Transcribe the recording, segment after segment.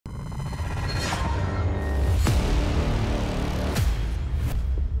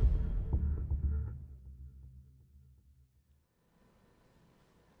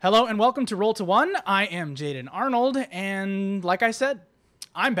Hello and welcome to Roll to One. I am Jaden Arnold, and like I said,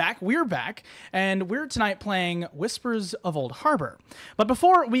 I'm back. We're back, and we're tonight playing Whispers of Old Harbor. But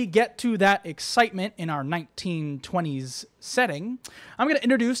before we get to that excitement in our 1920s setting, I'm going to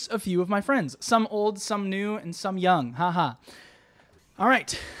introduce a few of my friends. Some old, some new, and some young. Haha. All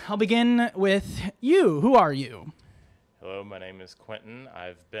right, I'll begin with you. Who are you? Hello, my name is Quentin.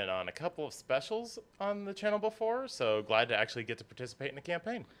 I've been on a couple of specials on the channel before, so glad to actually get to participate in the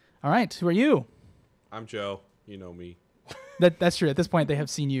campaign. All right, who are you? I'm Joe. You know me. That's true. At this point, they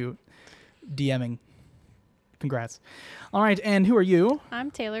have seen you DMing. Congrats. All right, and who are you? I'm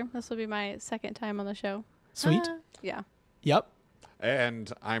Taylor. This will be my second time on the show. Sweet. Yeah. Yep.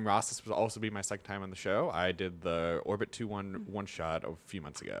 And I'm Ross. This will also be my second time on the show. I did the Orbit 2-1 one-shot a few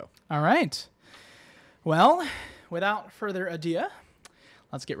months ago. All right. Well, without further ado,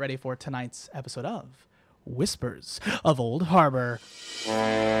 let's get ready for tonight's episode of Whispers of Old Harbor.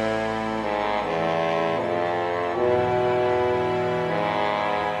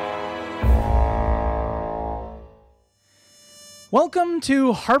 Welcome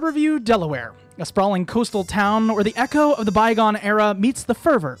to Harborview, Delaware, a sprawling coastal town where the echo of the bygone era meets the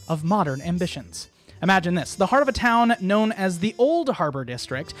fervor of modern ambitions. Imagine this. The heart of a town known as the Old Harbor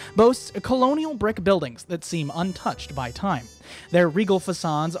District boasts colonial brick buildings that seem untouched by time. Their regal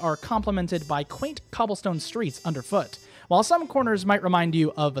facades are complemented by quaint cobblestone streets underfoot. While some corners might remind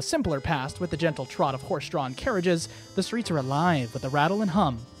you of a simpler past with the gentle trot of horse-drawn carriages, the streets are alive with the rattle and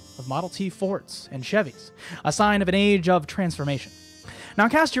hum of Model T Fords and Chevys, a sign of an age of transformation. Now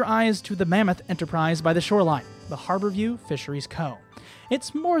cast your eyes to the mammoth enterprise by the shoreline, the Harborview Fisheries Co.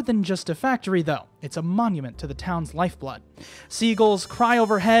 It's more than just a factory, though. It's a monument to the town's lifeblood. Seagulls cry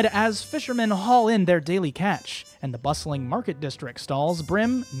overhead as fishermen haul in their daily catch, and the bustling market district stalls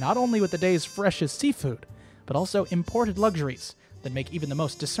brim not only with the day's freshest seafood, but also imported luxuries that make even the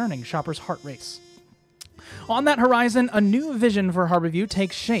most discerning shopper's heart race. On that horizon, a new vision for Harborview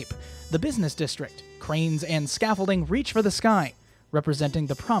takes shape. The business district, cranes and scaffolding reach for the sky, representing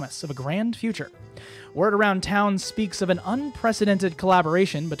the promise of a grand future. Word around town speaks of an unprecedented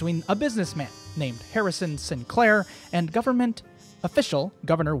collaboration between a businessman named Harrison Sinclair and government official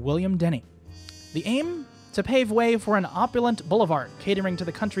Governor William Denny. The aim? To pave way for an opulent boulevard catering to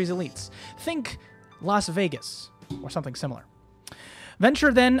the country's elites. Think Las Vegas, or something similar.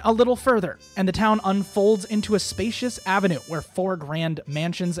 Venture then a little further, and the town unfolds into a spacious avenue where 4 grand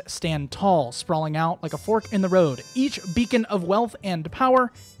mansions stand tall, sprawling out like a fork in the road, each beacon of wealth and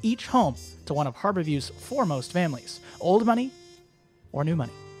power, each home to one of Harborview's foremost families, old money or new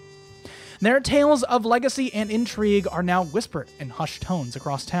money. Their tales of legacy and intrigue are now whispered in hushed tones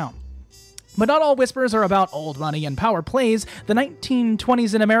across town. But not all whispers are about old money and power plays. The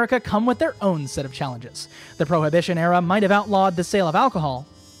 1920s in America come with their own set of challenges. The Prohibition era might have outlawed the sale of alcohol,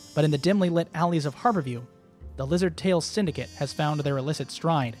 but in the dimly lit alleys of Harborview, the Lizard Tail Syndicate has found their illicit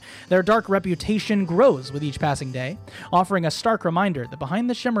stride. Their dark reputation grows with each passing day, offering a stark reminder that behind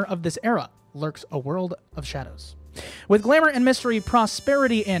the shimmer of this era lurks a world of shadows. With glamour and mystery,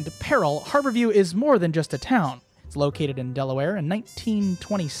 prosperity and peril, Harborview is more than just a town. It's located in Delaware in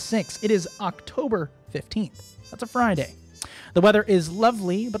 1926. It is October 15th. That's a Friday. The weather is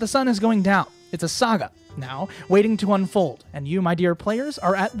lovely, but the sun is going down. It's a saga now, waiting to unfold, and you, my dear players,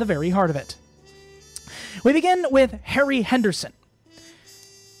 are at the very heart of it. We begin with Harry Henderson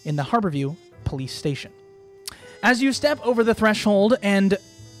in the Harborview Police Station. As you step over the threshold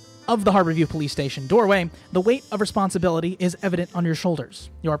of the Harborview Police Station doorway, the weight of responsibility is evident on your shoulders.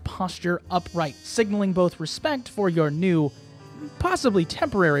 Your posture upright, signaling both respect for your new, possibly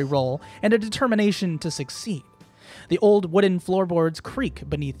temporary role and a determination to succeed. The old wooden floorboards creak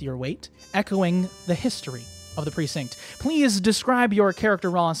beneath your weight, echoing the history of the precinct. Please describe your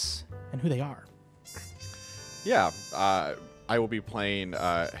character, Ross, and who they are. Yeah, I will be playing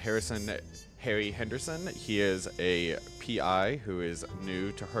Harry Henderson. He is a PI who is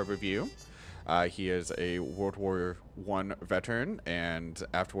new to Harborview. He is a World War I veteran, and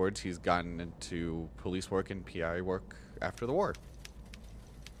afterwards he's gotten into police work and PI work after the war.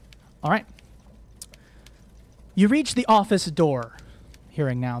 All right. You reach the office door.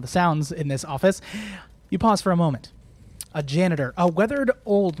 Hearing now the sounds in this office, you pause for a moment. A janitor, a weathered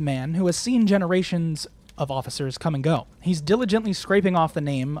old man who has seen generations of officers come and go. He's diligently scraping off the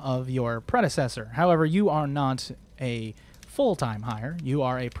name of your predecessor. However, you are not a full-time hire. You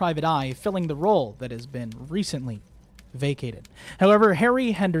are a private eye filling the role that has been recently vacated. However,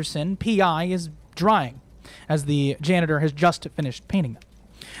 Harry Henderson, PI, is drying as the janitor has just finished painting them.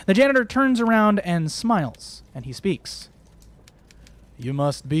 The janitor turns around and smiles, and he speaks. "You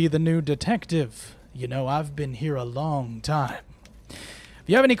must be the new detective. You know, I've been here a long time. If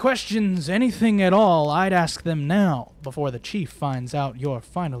you have any questions, anything at all, I'd ask them now, before the chief finds out you're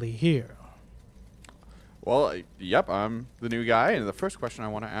finally here. Well, yep, I'm the new guy, and the first question I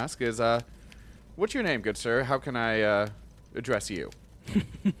want to ask is, what's your name, good sir? How can I address you?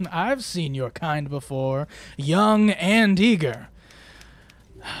 I've seen your kind before, young and eager.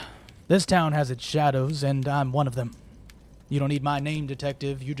 This town has its shadows, and I'm one of them. You don't need my name,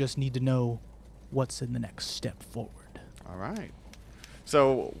 detective. You just need to know what's in the next step forward. All right.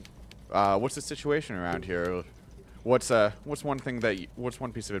 So, what's the situation around here? What's one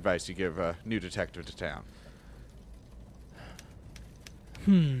piece of advice you give a new detective to town?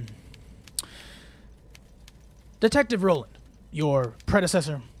 Detective Roland, your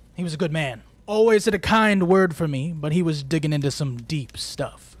predecessor, he was a good man. Always had a kind word for me, but he was digging into some deep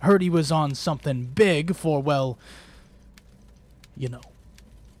stuff. Heard he was on something big for, well, you know.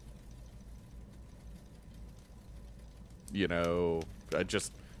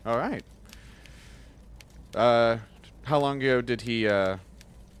 All right. How long ago did he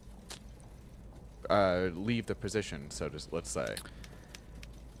leave the position, let's say?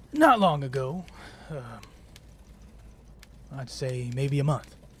 Not long ago. I'd say maybe a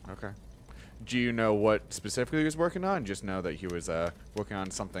month. Okay. Do you know what specifically he was working on? Just know that he was working on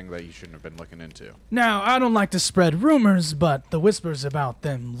something that he shouldn't have been looking into. Now, I don't like to spread rumors, but the whispers about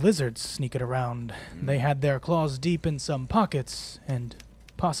them lizards sneaking around, they had their claws deep in some pockets, and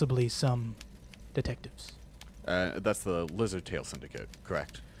possibly some detectives. That's the Lizard Tail Syndicate,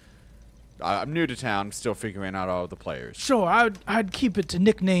 correct? I'm new to town, still figuring out all the players. Sure, I'd keep it to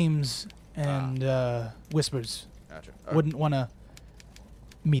nicknames and whispers. Gotcha. Wouldn't want to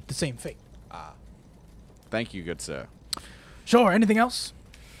meet the same fate. Thank you, good sir. Sure, anything else?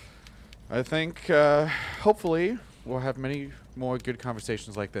 I think, hopefully, we'll have many more good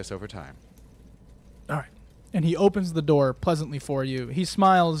conversations like this over time. All right. And he opens the door pleasantly for you. He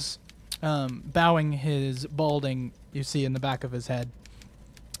smiles, bowing his balding you see in the back of his head,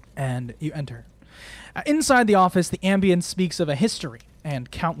 and you enter. Inside the office, the ambience speaks of a history and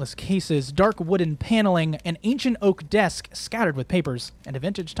countless cases, dark wooden paneling, an ancient oak desk scattered with papers, and a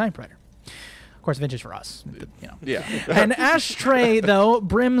vintage typewriter. Of course, vintage for us, you know. Yeah. An ashtray, though,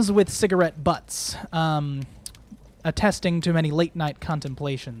 brims with cigarette butts, attesting to many late-night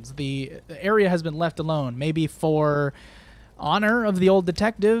contemplations. The area has been left alone, maybe for honor of the old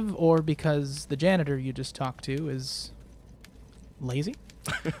detective, or because the janitor you just talked to is lazy?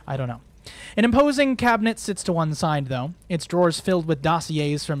 I don't know. An imposing cabinet sits to one side, though, its drawers filled with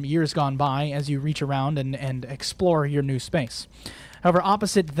dossiers from years gone by as you reach around and explore your new space. However,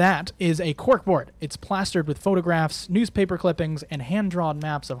 opposite that is a corkboard. It's plastered with photographs, newspaper clippings, and hand-drawn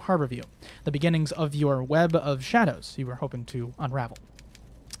maps of Harborview, the beginnings of your web of shadows you were hoping to unravel.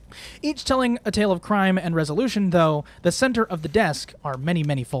 Each telling a tale of crime and resolution, though, the center of the desk are many,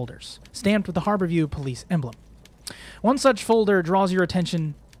 many folders, stamped with the Harborview police emblem. One such folder draws your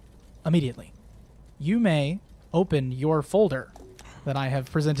attention immediately. You may open your folder that I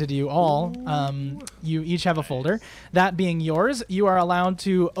have presented to you all. You each have a folder. That being yours, you are allowed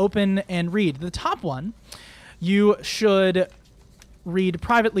to open and read. The top one, you should read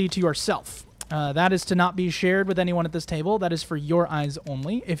privately to yourself. That is to not be shared with anyone at this table. That is for your eyes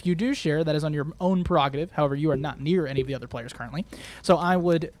only. If you do share, that is on your own prerogative. However, you are not near any of the other players currently. So I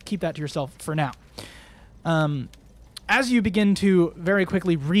would keep that to yourself for now. As you begin to very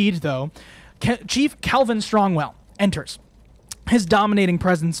quickly read, though, Chief Calvin Strongwell enters. His dominating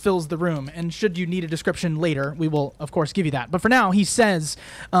presence fills the room, and should you need a description later, we will, of course, give you that. But for now, he says,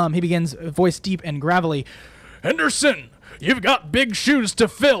 he begins, voice deep and gravelly, "Henderson, you've got big shoes to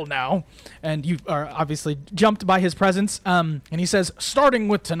fill now." And you are obviously jumped by his presence. And he says, "Starting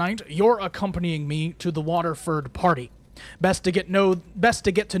with tonight, you're accompanying me to the Waterford party. Best to get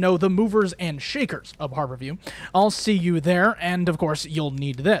to know the movers and shakers of Harborview. I'll see you there, and of course, you'll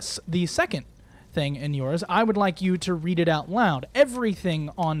need this. The second thing in yours, I would like you to read it out loud. Everything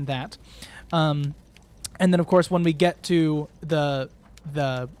on that. And then, of course, when we get to the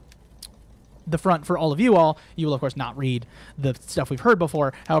front for all of you all, you will, of course, not read the stuff we've heard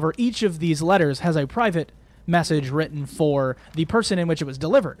before. However, each of these letters has a private message written for the person in which it was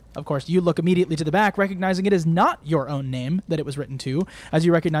delivered. Of course, you look immediately to the back, recognizing it is not your own name that it was written to, as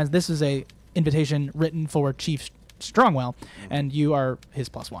you recognize this is a invitation written for Chief Strongwell, and you are his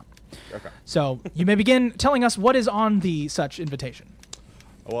 +1. Okay. So you may begin telling us what is on the such invitation.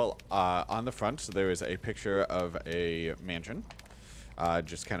 Well, on the front, there is a picture of a mansion,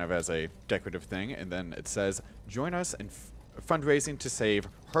 just kind of as a decorative thing, and then it says, "Join us in fundraising to save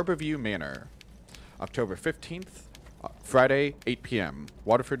Harborview Manor, October 15th, Friday, 8 p.m.,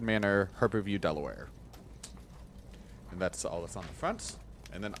 Waterford Manor, Harborview, Delaware." And that's all that's on the front.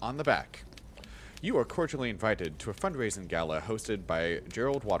 And then on the back, you are cordially invited to a fundraising gala hosted by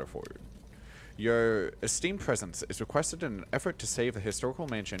Gerald Waterford. Your esteemed presence is requested in an effort to save the historical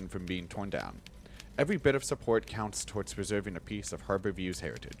mansion from being torn down. Every bit of support counts towards preserving a piece of Harborview's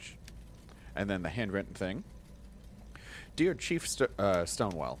heritage. And then the handwritten thing. Dear Chief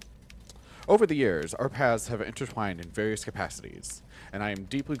Stonewell, over the years, our paths have intertwined in various capacities, and I am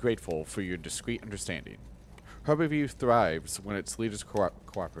deeply grateful for your discreet understanding. Harborview thrives when its leaders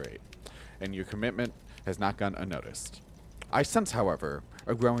cooperate, and your commitment has not gone unnoticed. I sense, however,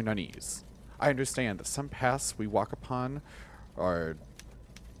 a growing unease. I understand that some paths we walk upon are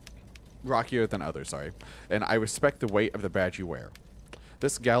rockier than others, and I respect the weight of the badge you wear.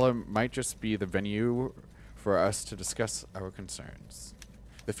 This gala might just be the venue for us to discuss our concerns.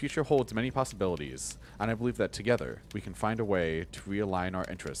 The future holds many possibilities, and I believe that together we can find a way to realign our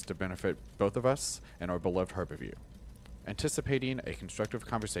interests to benefit both of us and our beloved Harborview. Anticipating a constructive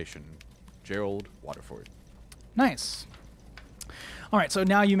conversation, Gerald Waterford. Nice. All right, so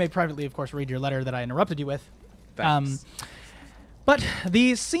now you may privately, of course, read your letter that I interrupted you with. Thanks. But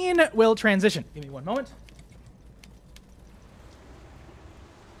the scene will transition. Give me one moment.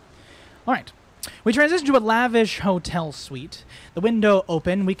 All right. We transition to a lavish hotel suite. The window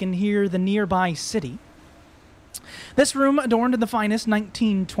open, we can hear the nearby city. This room adorned in the finest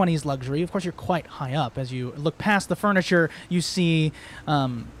 1920s luxury. Of course, you're quite high up. As you look past the furniture, you see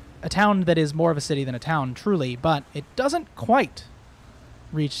a town that is more of a city than a town, truly, but it doesn't quite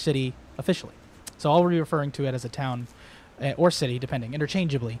reach city officially. So I'll be referring to it as a town or city, depending,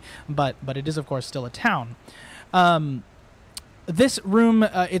 interchangeably, but it is, of course, still a town. This room,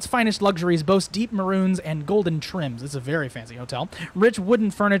 its finest luxuries, boasts deep maroons and golden trims. It's a very fancy hotel. Rich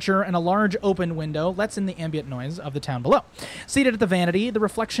wooden furniture and a large open window lets in the ambient noise of the town below. Seated at the vanity, the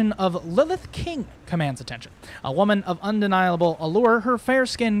reflection of Lilith King commands attention. A woman of undeniable allure, her fair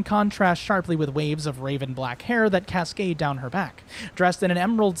skin contrasts sharply with waves of raven black hair that cascade down her back. Dressed in an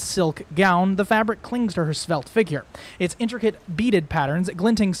emerald silk gown, the fabric clings to her svelte figure, its intricate beaded patterns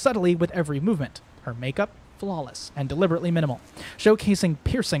glinting subtly with every movement. Her makeup, flawless and deliberately minimal, showcasing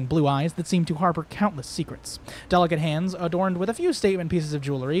piercing blue eyes that seem to harbor countless secrets. Delicate hands adorned with a few statement pieces of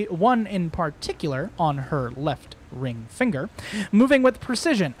jewelry, one in particular on her left ring finger, moving with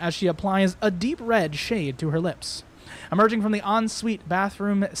precision as she applies a deep red shade to her lips. Emerging from the ensuite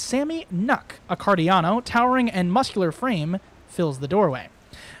bathroom, Sammy Nuck, a Cardiano, towering and muscular frame, fills the doorway.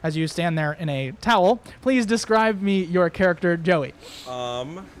 As you stand there in a towel, please describe me your character, Joey.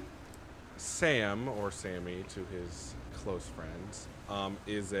 Sam, or Sammy to his close friends,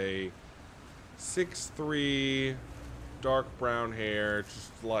 is a 6'3", dark brown hair,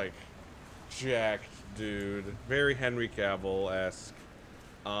 just like jacked dude, very Henry Cavill-esque.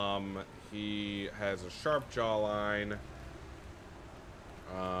 He has a sharp jawline,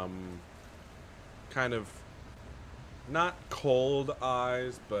 kind of not cold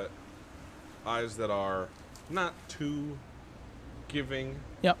eyes, but eyes that are not too giving.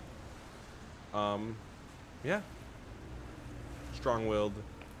 Yep. Yeah. Strong-willed,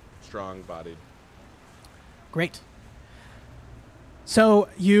 strong-bodied. Great. So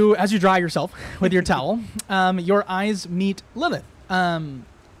as you dry yourself with your towel, your eyes meet Lilith,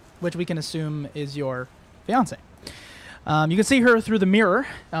 which we can assume is your fiance. You can see her through the mirror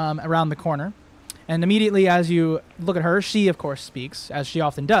around the corner, and immediately as you look at her, she, of course, speaks, as she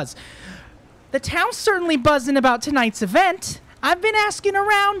often does. The town's certainly buzzing about tonight's event. I've been asking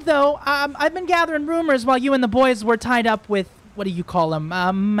around, though. I've been gathering rumors while you and the boys were tied up with, what do you call them,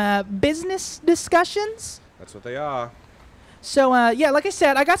 business discussions? That's what they are. So, yeah, like I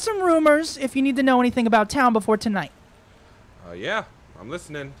said, I got some rumors if you need to know anything about town before tonight. Yeah, I'm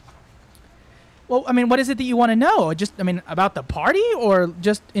listening. Well, I mean, what is it that you want to know? About the party or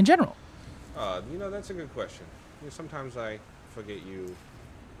just in general? That's a good question. Sometimes I forget you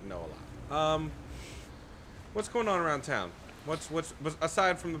know a lot. What's going on around town? What's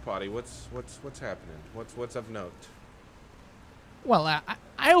aside from the party? What's happening? What's of note? Well,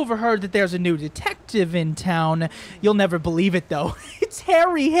 I overheard that there's a new detective in town. You'll never believe it, though. It's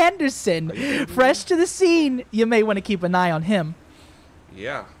Harry Henderson, fresh to the scene. You may want to keep an eye on him.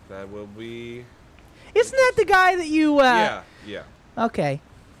 Yeah, that will be. Isn't that the guy that you? Yeah. Okay.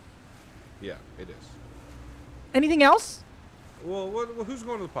 Yeah, it is. Anything else? Well, who's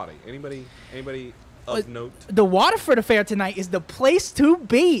going to the party? Anybody of note? The Waterford affair tonight is the place to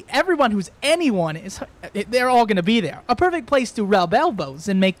be. Everyone who's anyone they're all going to be there. A perfect place to rub elbows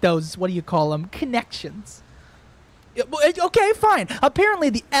and make those, what do you call them, connections. Okay, fine. Apparently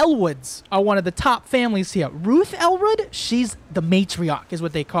the Elwoods are one of the top families here. Ruth Elwood, she's the matriarch, is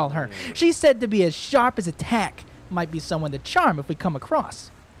what they call her. She's said to be as sharp as a tack, might be someone to charm if we come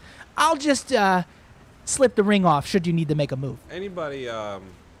across. I'll just slip the ring off should you need to make a move. Anybody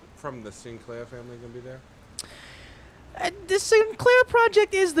from the Sinclair family gonna be there? The Sinclair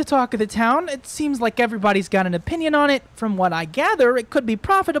project is the talk of the town. It seems like everybody's got an opinion on it. From what I gather, it could be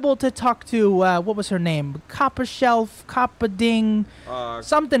profitable to talk to, what was her name? Copper Shelf, Copper Ding,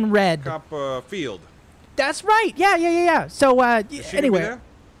 something red. Copper Field. That's right. Yeah. So, Is she gonna be anyway, there?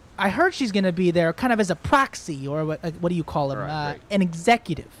 I heard she's going to be there kind of as a proxy, or what do you call it? All right, great. An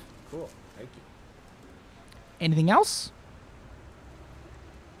executive. Cool. Thank you. Anything else?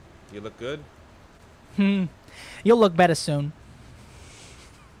 You look good. You'll look better soon.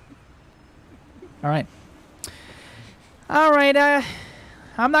 All right.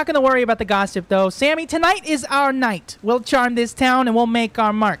 I'm not going to worry about the gossip, though. Sammy, tonight is our night. We'll charm this town, and we'll make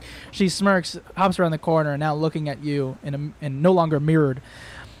our mark. She smirks, hops around the corner, now looking at you and no longer mirrored.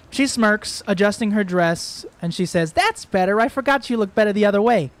 She smirks, adjusting her dress, and she says, "That's better. I forgot you look better the other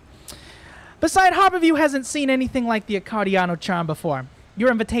way." Beside, Harborview hasn't seen anything like the Accordiano charm before.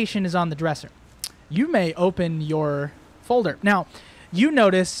 Your invitation is on the dresser. You may open your folder. Now, you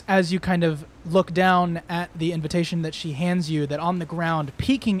notice as you kind of look down at the invitation that she hands you that on the ground,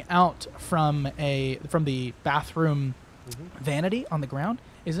 peeking out from the bathroom vanity on the ground,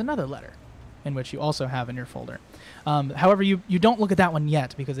 is another letter in which you also have in your folder. However, you don't look at that one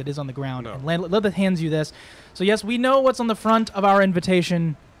yet because it is on the ground. No. And Lilith hands you this. So yes, we know what's on the front of our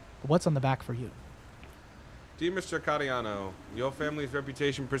invitation. What's on the back for you? Dear Mr. Accordiano, your family's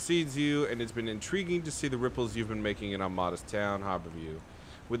reputation precedes you, and it's been intriguing to see the ripples you've been making in our modest town, Harborview.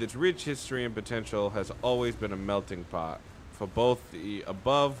 With its rich history and potential, has always been a melting pot for both the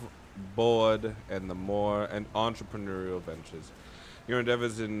above board and the more entrepreneurial ventures. Your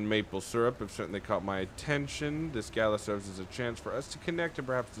endeavors in maple syrup have certainly caught my attention. This gala serves as a chance for us to connect and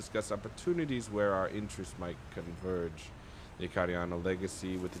perhaps discuss opportunities where our interests might converge. The Accordiano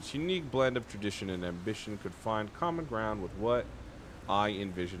legacy, with its unique blend of tradition and ambition, could find common ground with what I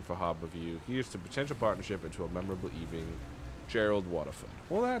envision for Harborview. Here's to potential partnership and to a memorable evening. Gerald Waterford.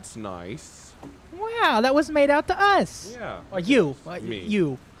 Well, that's nice. Wow, that was made out to us. Yeah. Or you. Me.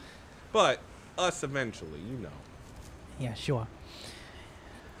 You. But us eventually, you know. Yeah, sure.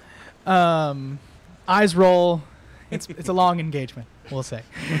 Eyes roll. It's a long engagement, we'll say.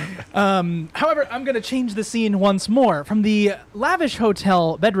 However, I'm going to change the scene once more. From the lavish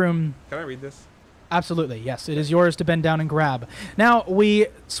hotel bedroom... Can I read this? Absolutely, yes. It is yours to bend down and grab. Now, we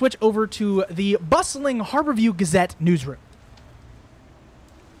switch over to the bustling Harborview Gazette newsroom.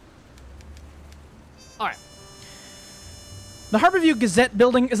 All right. The Harborview Gazette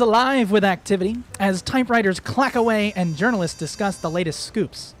building is alive with activity as typewriters clack away and journalists discuss the latest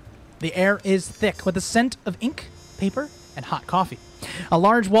scoops. The air is thick with the scent of ink, paper, and hot coffee. A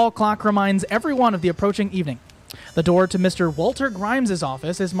large wall clock reminds everyone of the approaching evening. The door to Mr. Walter Grimes'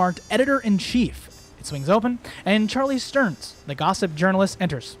 office is marked Editor-in-Chief. It swings open, and Charlie Stearns, the gossip journalist,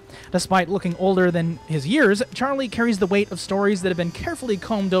 enters. Despite looking older than his years, Charlie carries the weight of stories that have been carefully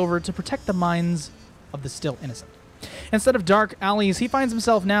combed over to protect the minds of the still innocent. Instead of dark alleys, he finds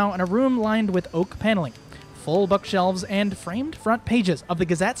himself now in a room lined with oak paneling, full bookshelves, and framed front pages of the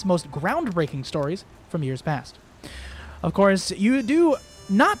Gazette's most groundbreaking stories from years past. Of course, you do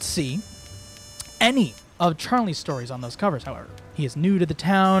not see any of Charlie's stories on those covers, however. He is new to the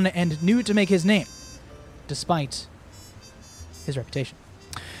town and new to make his name, despite his reputation.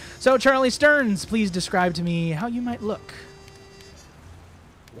 So, Charlie Stearns, please describe to me how you might look.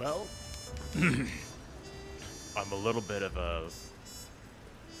 Well, I'm a little bit of a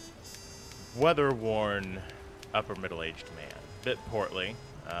weather-worn, upper middle-aged man. Bit portly.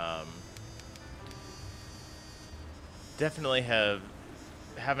 Definitely have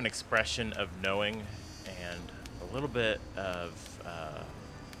an expression of knowing and a little bit of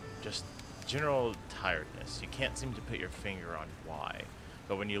just general tiredness. You can't seem to put your finger on why.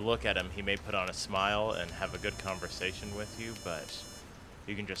 But when you look at him, he may put on a smile and have a good conversation with you, but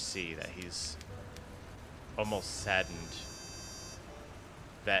you can just see that he's almost saddened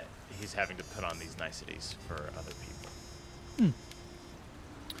that he's having to put on these niceties for other people.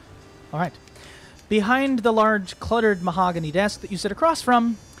 All right. Behind the large, cluttered mahogany desk that you sit across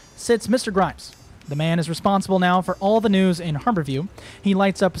from sits Mr. Grimes. The man is responsible now for all the news in Harborview. He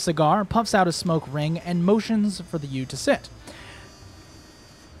lights up a cigar, puffs out a smoke ring, and motions for you to sit.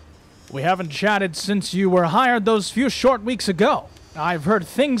 We haven't chatted since you were hired those few short weeks ago. I've heard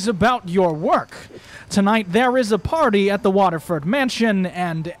things about your work. Tonight there is a party at the Waterford Mansion,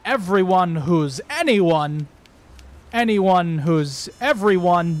 and everyone who's anyone,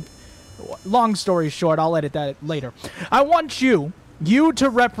 long story short, I'll edit that later. I want you to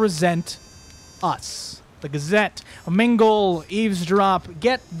represent us. the Gazette, mingle, eavesdrop,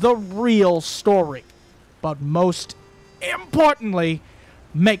 get the real story. But most importantly,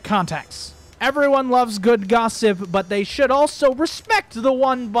 make contacts. Everyone loves good gossip, but they should also respect the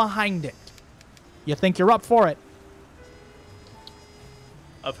one behind it. You think you're up for it?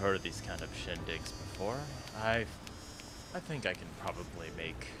 I've heard of these kind of shindigs before. I think I can probably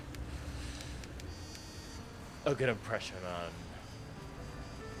make a good impression on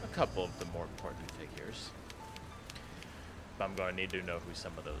a couple of the more important figures. But I'm going to need to know who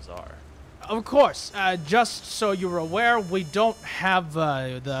some of those are. Of course. Just so you're aware, we don't have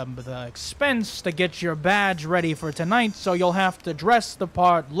the expense to get your badge ready for tonight, so you'll have to dress the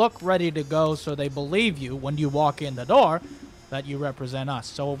part, look ready to go, so they believe you when you walk in the door that you represent us.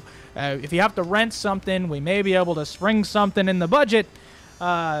 So if you have to rent something, we may be able to spring something in the budget.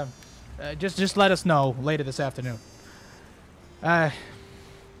 Just let us know later this afternoon.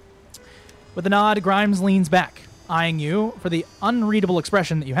 With a nod, Grimes leans back, eyeing you for the unreadable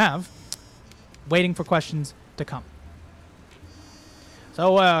expression that you have, waiting for questions to come.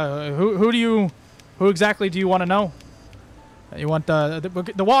 So, who exactly do you want to know? You want the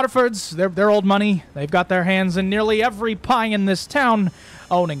Waterfords? They're old money. They've got their hands in nearly every pie in this town,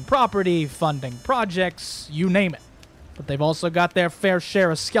 owning property, funding projects, you name it. But they've also got their fair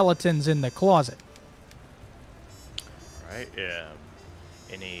share of skeletons in the closet. Right?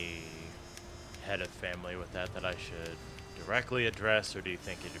 Any head of family with that I should directly address, or do you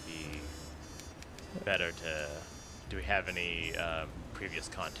think it'd be better to... Do we have any previous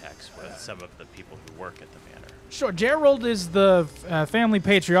contacts with some of the people who work at the manor? Sure. Gerald is the family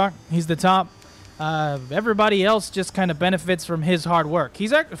patriarch. He's the top. Everybody else just kind of benefits from his hard work.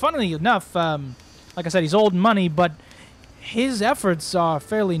 He's, funnily enough, like I said, he's old money, but his efforts are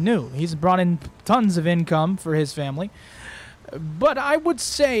fairly new. He's brought in tons of income for his family. But I would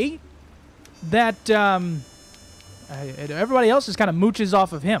say that everybody else just kind of mooches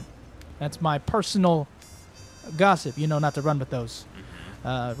off of him. That's my personal gossip. You know not to run with those.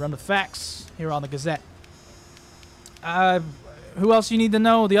 Run with facts here on the Gazette. Who else you need to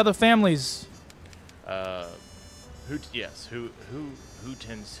know? The other families. Who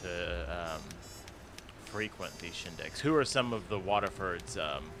tends to frequent these shindigs? Who are some of the Waterford's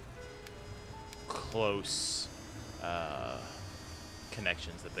close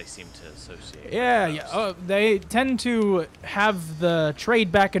connections that they seem to associate? Yeah. They tend to have the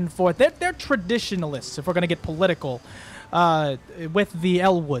trade back and forth. They're traditionalists, if we're going to get political, with the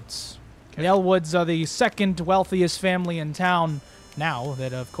Elwoods. Okay. The Elwoods are the second wealthiest family in town now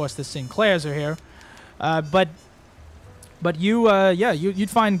that, of course, the Sinclairs are here. But you'd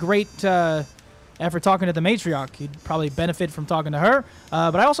find great after talking to the matriarch. You'd probably benefit from talking to her.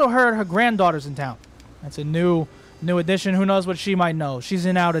 But I also heard her granddaughter's in town. That's a new addition. Who knows what she might know? She's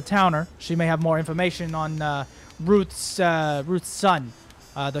an out-of-towner. She may have more information on Ruth's son.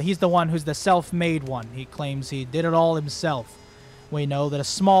 He's the one who's the self-made one. He claims he did it all himself. We know that a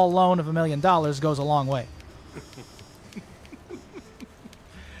small loan of $1 million goes a long way.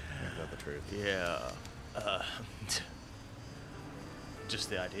 Not the truth. Yeah. Just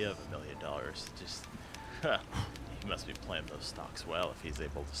the idea of $1 million. Just he must be playing those stocks well if he's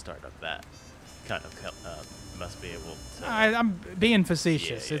able to start up that kind of. Must be able to. I'm being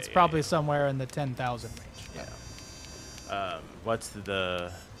facetious. Yeah, it's probably somewhere in the 10,000 range. Yeah. What's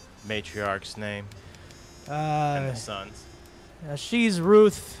the matriarch's name? And the sons? She's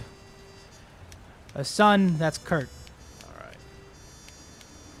Ruth. A son, that's Kurt. All right.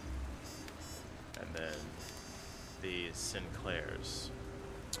 And then the Sinclairs.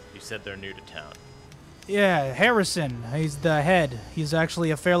 You said they're new to town. Yeah, Harrison. He's the head. He's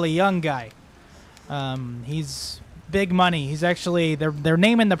actually a fairly young guy. He's big money. He's actually they're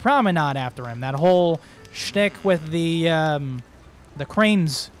naming the promenade after him. That whole shtick with the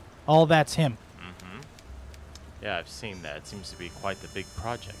cranes, all that's him. Yeah, I've seen that. It seems to be quite the big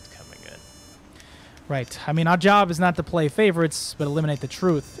project coming in. Right. I mean, our job is not to play favorites, but illuminate the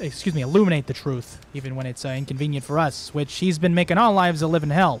truth, even when it's inconvenient for us, which he's been making our lives a living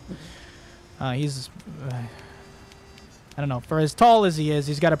hell. He's, I don't know, for as tall as he is,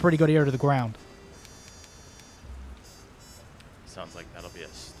 he's got a pretty good ear to the ground. Sounds like that'll be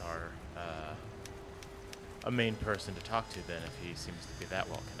a main person to talk to then if he seems to be that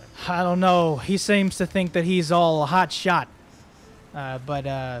well connected. I don't know. He seems to think that he's all hot shot.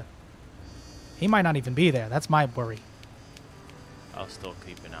 But he might not even be there. That's my worry. I'll still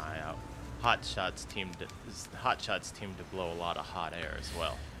keep an eye out. Hot shots team to blow a lot of hot air as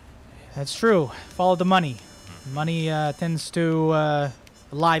well. That's true. Follow the money. Money tends to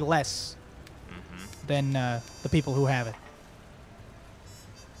lie less than the people who have it.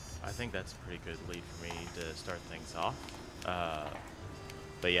 I think that's a pretty good lead for me to start things off.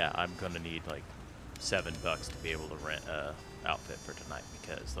 But yeah, I'm gonna need like $7 to be able to rent a outfit for tonight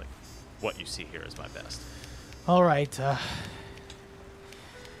because like what you see here is my best. All right.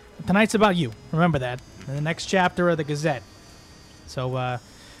 Tonight's about you. Remember that. In the next chapter of the Gazette. So,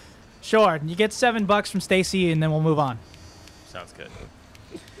 sure, you get $7 from Stacy, and then we'll move on. Sounds good.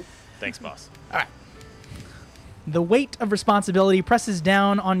 Thanks, boss. All right. The weight of responsibility presses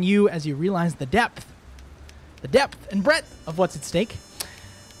down on you as you realize the depth and breadth of what's at stake.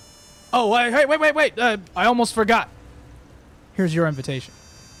 Oh, hey, wait. I almost forgot. Here's your invitation.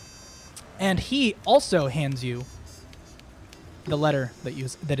 And he also hands you the letter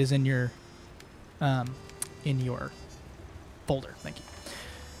that is in your folder. Thank you.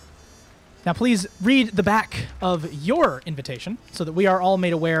 Now, please read the back of your invitation so that we are all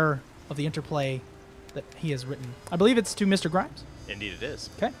made aware of the interplay that he has written. I believe it's to Mr. Grimes. Indeed it is.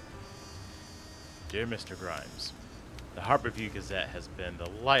 Okay. Dear Mr. Grimes, the Harborview Gazette has been the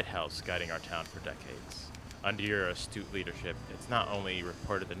lighthouse guiding our town for decades. Under your astute leadership, it's not only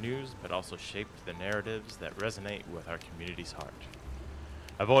reported the news, but also shaped the narratives that resonate with our community's heart.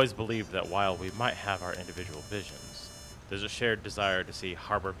 I've always believed that while we might have our individual visions, there's a shared desire to see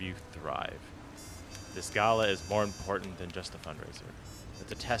Harborview thrive. This gala is more important than just a fundraiser.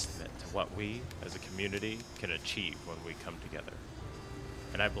 It's a testament to what we, as a community, can achieve when we come together.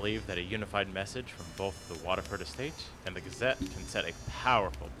 And I believe that a unified message from both the Waterford Estate and the Gazette can set a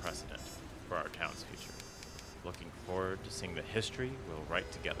powerful precedent for our town's future. Looking forward to seeing the history we'll write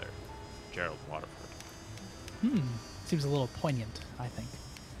together. Gerald Waterford. Seems a little poignant, I think.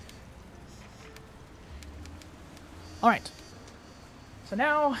 All right. So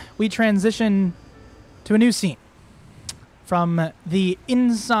now we transition to a new scene. From the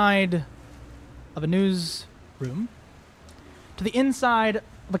inside of a newsroom to the inside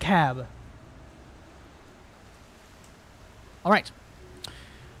of a cab. All right.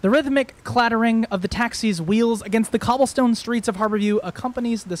 The rhythmic clattering of the taxi's wheels against the cobblestone streets of Harborview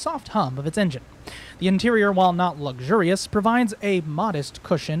accompanies the soft hum of its engine. The interior, while not luxurious, provides a modest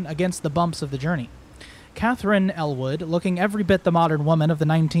cushion against the bumps of the journey. Catherine Elwood, looking every bit the modern woman of the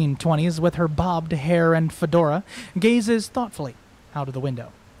 1920s with her bobbed hair and fedora, gazes thoughtfully out of the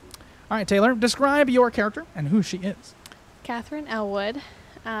window. All right, Taylor, describe your character and who she is. Catherine Elwood.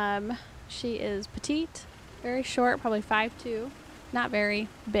 She is petite, very short, probably 5'2", not very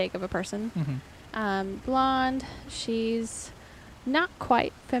big of a person. Blonde. She's not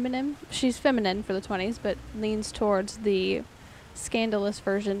quite feminine. She's feminine for the 20s, but leans towards the scandalous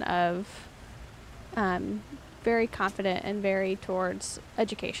version of very confident and very towards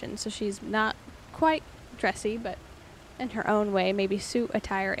education. So she's not quite dressy, but in her own way, maybe suit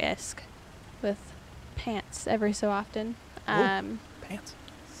attire-esque with pants every so often. Pants.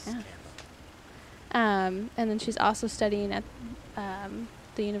 Yeah. And then she's also studying at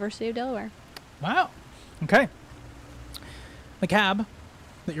the University of Delaware. Wow. Okay. The cab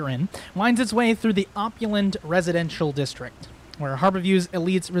that you're in winds its way through the opulent residential district where Harborview's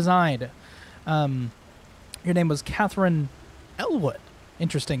elites reside. Your name was Catherine Elwood,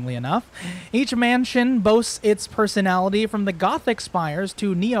 interestingly enough. Each mansion boasts its personality from the Gothic spires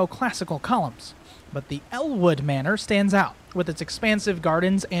to neoclassical columns. But the Elwood Manor stands out with its expansive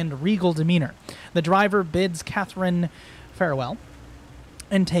gardens and regal demeanor. The driver bids Catherine farewell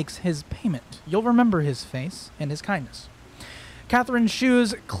and takes his payment. You'll remember his face and his kindness. Catherine's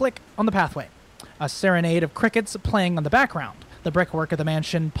shoes click on the pathway. A serenade of crickets playing on the background. The brickwork of the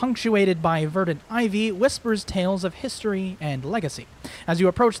mansion, punctuated by verdant ivy, whispers tales of history and legacy. As you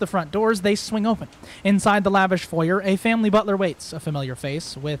approach the front doors, they swing open. Inside the lavish foyer, a family butler waits, a familiar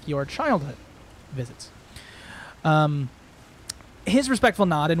face with your childhood visits. His respectful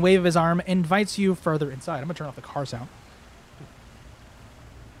nod and wave of his arm invites you further inside. I'm going to turn off the car sound.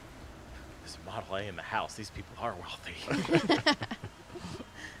 There's a Model A in the house. These people are wealthy.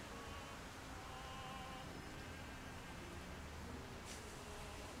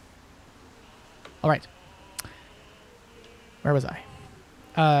 All right. Where was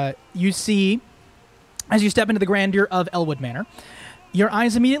I? You see, as you step into the grandeur of Elwood Manor, your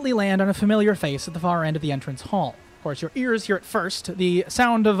eyes immediately land on a familiar face at the far end of the entrance hall. Of course, your ears hear at first the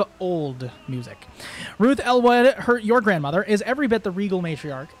sound of old music. Ruth Elwood, your grandmother, is every bit the regal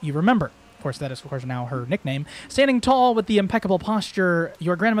matriarch you remember. Of course, that is, of course, now her nickname. Standing tall with the impeccable posture,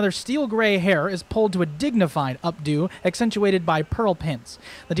 your grandmother's steel gray hair is pulled to a dignified updo, accentuated by pearl pins.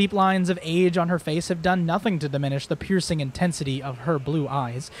 The deep lines of age on her face have done nothing to diminish the piercing intensity of her blue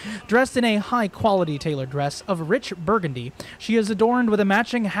eyes. Dressed in a high-quality tailored dress of rich burgundy, she is adorned with a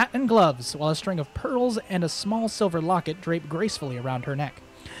matching hat and gloves, while a string of pearls and a small silver locket drape gracefully around her neck.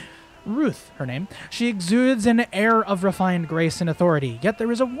 Ruth, her name. She exudes an air of refined grace and authority, yet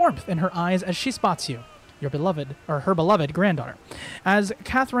there is a warmth in her eyes as she spots you, your beloved, or her beloved granddaughter. As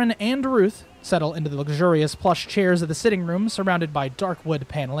Catherine and Ruth settle into the luxurious plush chairs of the sitting room, surrounded by dark wood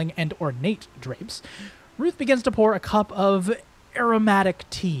paneling and ornate drapes, Ruth begins to pour a cup of aromatic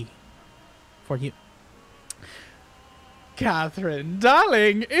tea for you. Catherine,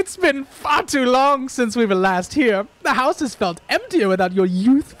 darling, it's been far too long since we were last here. The house has felt emptier without your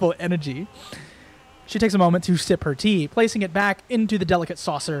youthful energy. She takes a moment to sip her tea, placing it back into the delicate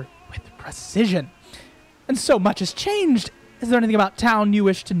saucer with precision. And so much has changed. Is there anything about town you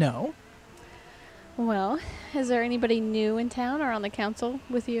wish to know? Well, is there anybody new in town or on the council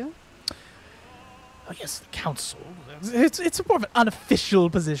with you? Oh, yes, the council. It's more of an unofficial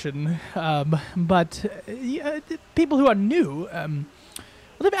position. But people who are new, well,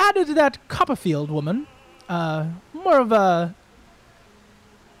 they've added that Copperfield woman. More of a...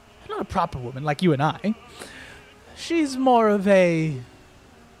 not a proper woman like you and I. She's more of a...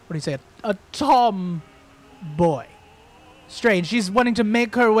 what do you say? A tomboy. Strange. She's wanting to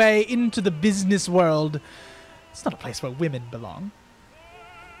make her way into the business world. It's not a place where women belong.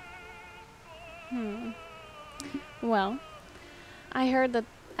 Well, I heard that,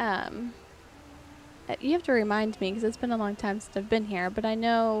 you have to remind me because it's been a long time since I've been here, but I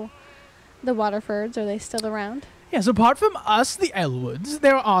know the Waterfords, are they still around? Yes, apart from us, the Elwoods,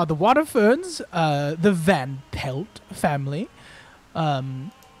 there are the Waterfords, the Van Pelt family.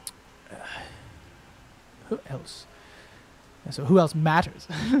 Who else? So who else matters?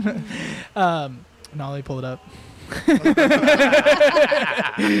 Now let me pull it up.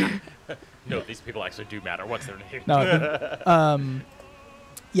 No, these people actually do matter. What's their name? No.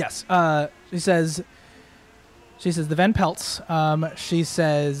 Yes. She says the Van Pelts. She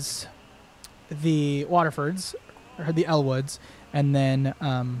says the Waterfords, or the Elwoods, and then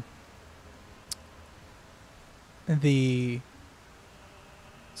the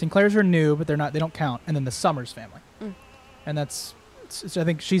Sinclairs are new, but they're not. They don't count. And then the Summers family, and that's. I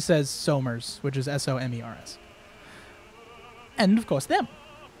think she says Somers, which is Somers. And of course them.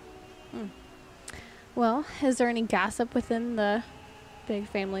 Well, is there any gossip within the big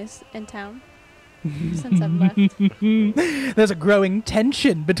families in town since I've left? There's a growing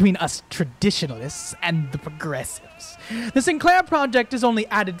tension between us traditionalists and the progressives. The Sinclair project has only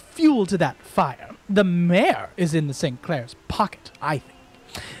added fuel to that fire. The mayor is in the Sinclair's pocket, I think.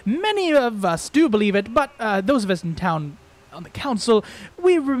 Many of us do believe it, but those of us in town on the council,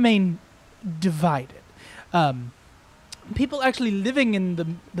 we remain divided. People actually living in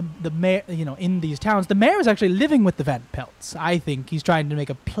the mayor, in these towns. The mayor is actually living with the Van Pelts. I think he's trying to make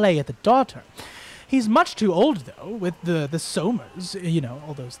a play at the daughter. He's much too old though, with the Somers,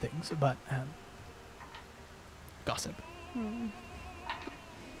 all those things. But gossip.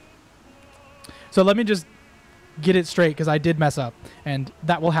 So let me just get it straight, because I did mess up, and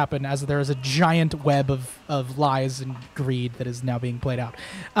that will happen as there is a giant web of lies and greed that is now being played out.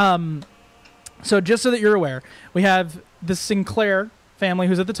 So just so that you're aware, we have the Sinclair family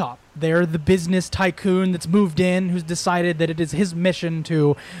who's at the top. They're the business tycoon that's moved in, who's decided that it is his mission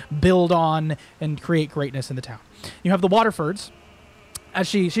to build on and create greatness in the town. You have the Waterfords. As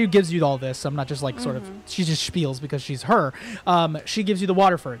she gives you all this, I'm not just like sort of, she just spiels because she's her. She gives you the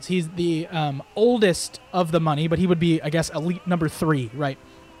Waterfords. He's the oldest of the money, but he would be, I guess, elite number 3, right?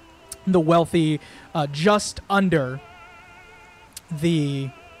 The wealthy, just under the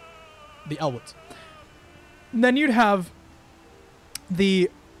Elwoods. And then you'd have the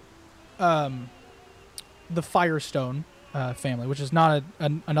Firestone family, which is not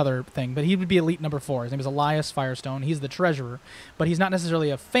another thing, but he would be elite number 4. His name is Elias Firestone. He's the treasurer, but he's not necessarily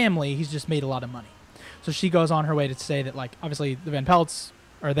a family. He's just made a lot of money. So she goes on her way to say that, like, obviously the Van Pelts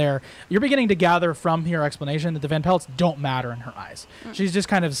are there. You're beginning to gather from her explanation that the Van Pelts don't matter in her eyes. She's just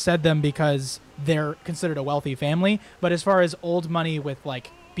kind of said them because they're considered a wealthy family, but as far as old money with,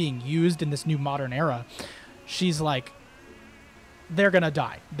 like, being used in this new modern era, she's like, they're going to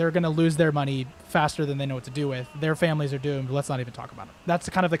die. They're going to lose their money faster than they know what to do with. Their families are doomed. Let's not even talk about it. That's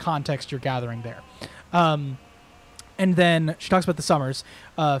kind of the context you're gathering there. And then she talks about the Summers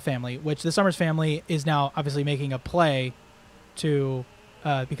family, which the Summers family is now obviously making a play to,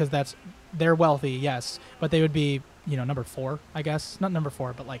 because they're wealthy, yes, but they would be, number 4, I guess. Not number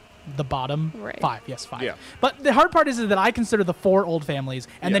 4, but like the bottom. Right. 5, yes, 5. Yeah. But the hard part is that I consider the 4 old families,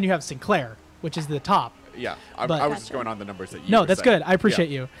 and then you have Sinclair, which is the top. Yeah, I But- was just going on the numbers that you No, were that's saying. good. I appreciate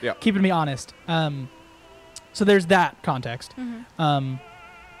you Yeah. keeping me honest. So there's that context.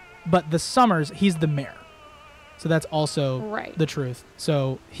 But the Summers, he's the mayor. So that's also Right. the truth.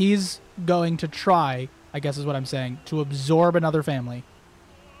 So he's going to try, I guess is what I'm saying, to absorb another family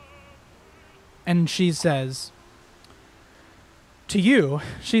and she says, to you,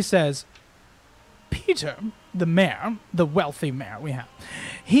 she says, Peter, the mayor, the wealthy mayor we have,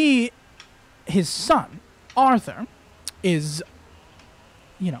 his son, Arthur, is,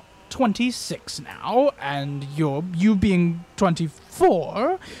 26 now, and you being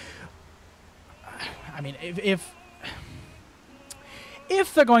 24. I mean, if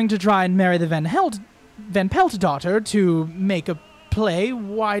they're going to try and marry the Van Pelt daughter to make a play,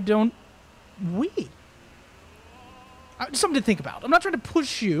 why don't we? Something to think about. I'm not trying to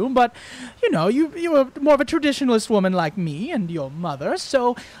push you, but, you're more of a traditionalist woman like me and your mother,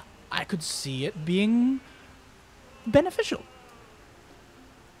 so I could see it being beneficial.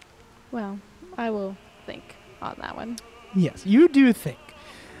 Well, I will think on that one. Yes, you do think.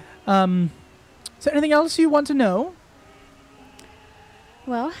 Is there anything else you want to know?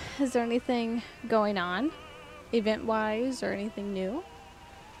 Well, is there anything going on, event-wise, or anything new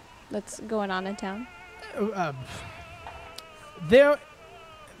that's going on in town?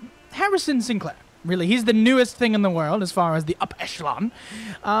 Harrison Sinclair, really, he's the newest thing in the world as far as the upper echelon.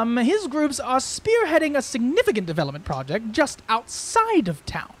 His groups are spearheading a significant development project just outside of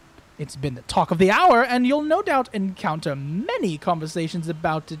town. It's been the talk of the hour, and you'll no doubt encounter many conversations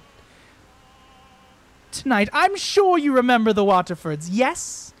about it tonight. I'm sure you remember the Waterfords,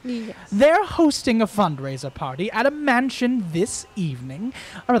 yes? Yes. They're hosting a fundraiser party at a mansion this evening.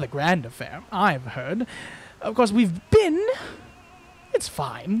 A rather grand affair, I've heard. Of course, we've been. It's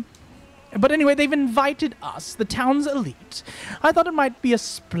fine. But anyway, they've invited us, the town's elite. I thought it might be a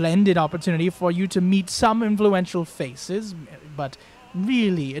splendid opportunity for you to meet some influential faces, but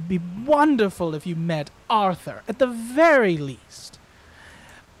really, it'd be wonderful if you met Arthur, at the very least.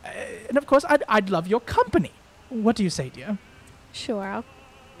 And of course, I'd love your company. What do you say, dear? Sure, I'll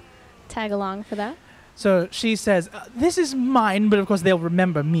tag along for that. So she says, this is mine, but of course they'll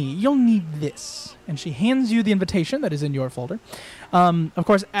remember me. You'll need this. And she hands you the invitation that is in your folder. Of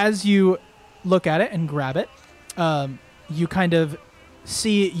course, as you look at it and grab it, you kind of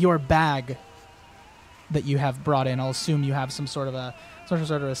see your bag that you have brought in. I'll assume you have some sort of a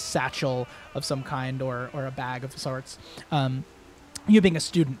satchel of some kind or a bag of sorts. You being a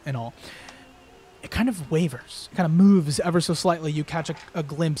student and all. It kind of wavers. It kind of moves ever so slightly. You catch a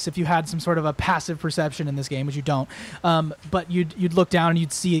glimpse if you had some sort of a passive perception in this game, which you don't. But you'd look down and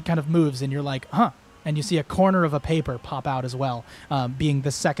you'd see it kind of moves, and you're like, huh. And you see a corner of a paper pop out as well, being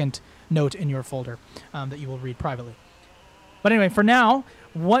the second note in your folder that you will read privately. But anyway, for now,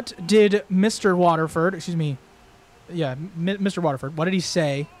 what did Mr. Waterford, Mr. Waterford, what did he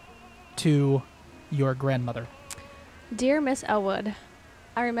say to your grandmother? Dear Miss Elwood,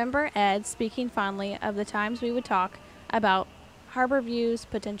 I remember Ed speaking fondly of the times we would talk about Harborview's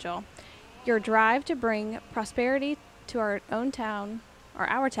potential. Your drive to bring prosperity to our town,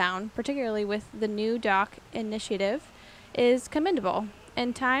 particularly with the new dock initiative, is commendable.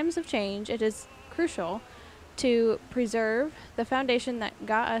 In times of change, it is crucial to preserve the foundation that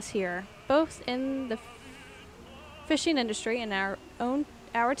got us here, both in the fishing industry and our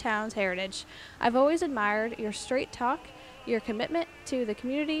town's heritage. I've always admired your straight talk, your commitment to the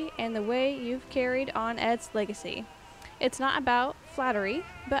community, and the way you've carried on Ed's legacy. It's not about flattery,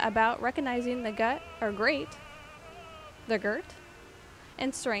 but about recognizing the girt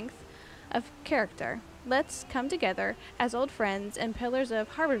and strength of character. Let's come together as old friends and pillars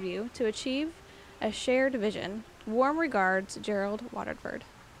of Harborview to achieve a shared vision. Warm regards, Gerald Waterford.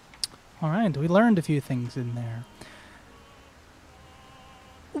 All right, we learned a few things in there.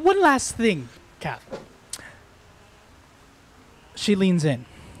 One last thing, Kath. She leans in,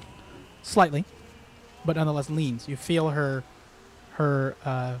 slightly, but nonetheless leans. You feel her.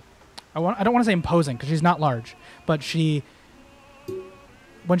 I don't want to say imposing because she's not large, but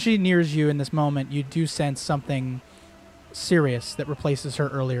when she nears you in this moment, you do sense something serious that replaces her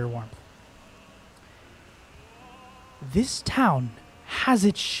earlier warmth. This town has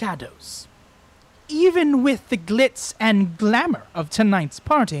its shadows. Even with the glitz and glamour of tonight's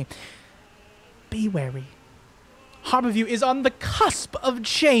party, be wary. Harborview is on the cusp of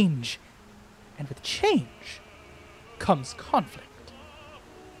change, and with change comes conflict.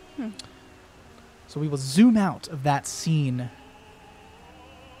 So we will zoom out of that scene.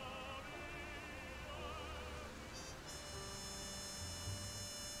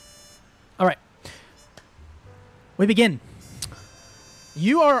 All right. We begin.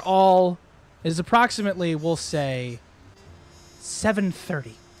 You are all, it is approximately, we'll say,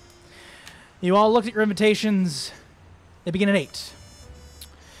 7:30. You all looked at your invitations. They begin at 8.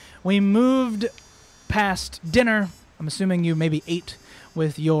 We moved past dinner. I'm assuming you maybe ate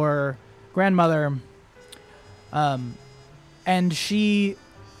with your grandmother. And she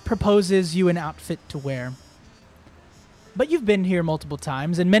proposes you an outfit to wear. But you've been here multiple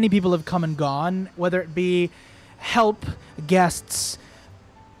times, and many people have come and gone, whether it be help, guests.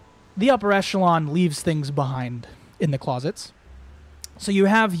 The upper echelon leaves things behind in the closets. So you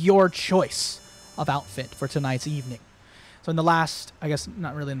have your choice of outfit for tonight's evening. So in the last, I guess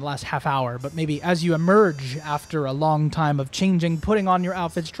not really in the last half hour, but maybe as you emerge after a long time of changing, putting on your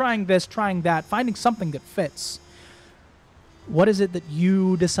outfits, trying this, trying that, finding something that fits, what is it that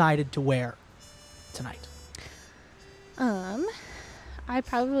you decided to wear tonight? I'd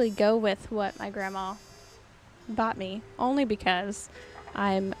probably go with what my grandma bought me, only because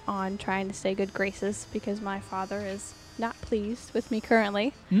I'm on trying to stay good graces because my father is not pleased with me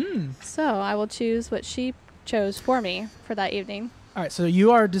currently. So I will choose what she chose for me for that evening. All right, so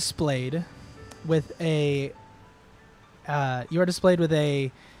you are displayed with a. I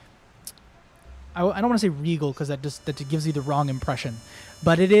don't want to say regal because that gives you the wrong impression,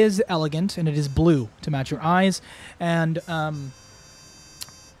 but it is elegant and it is blue to match your eyes, and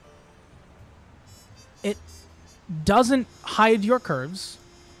it doesn't hide your curves,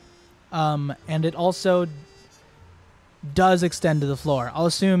 and it also does extend to the floor. I'll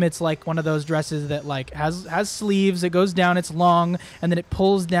assume it's like one of those dresses that like has sleeves, it goes down, it's long, and then it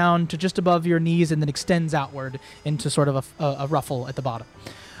pulls down to just above your knees and then extends outward into sort of a ruffle at the bottom.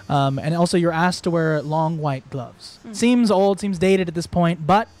 And also you're asked to wear long white gloves. Seems old, seems dated at this point,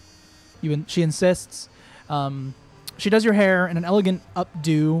 but she insists. She does your hair in an elegant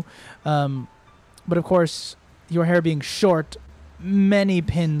updo, but of course, your hair being short, many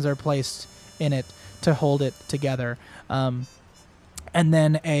pins are placed in it to hold it together. And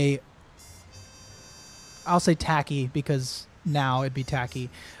then I'll say tacky because now it'd be tacky,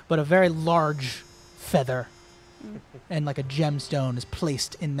 but a very large feather and like a gemstone is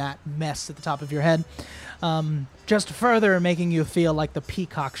placed in that mess at the top of your head, just further making you feel like the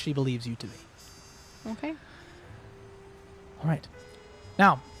peacock she believes you to be. Okay. All right.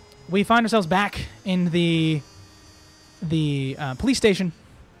 Now, we find ourselves back in the police station.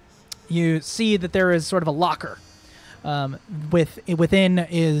 You see that there is sort of a locker. Within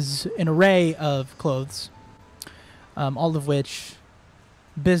is an array of clothes, all of which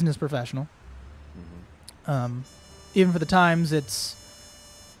business professional. Even for the times, it's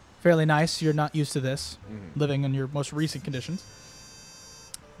fairly nice. You're not used to this, living in your most recent conditions.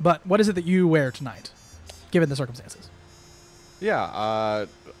 But what is it that you wear tonight, given the circumstances? Yeah,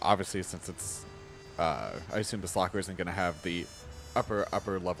 obviously, since it's, I assume this locker isn't going to have the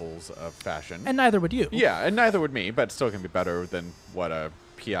upper levels of fashion. And neither would you. Yeah, and neither would me, but still can be better than what a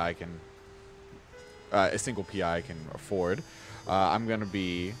PI can, a single PI can afford. I'm going to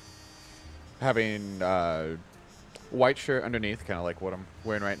be having white shirt underneath, kind of like what I'm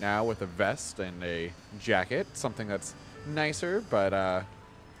wearing right now, with a vest and a jacket, something that's nicer, but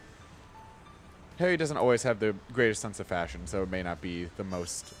Harry doesn't always have the greatest sense of fashion, so it may not be the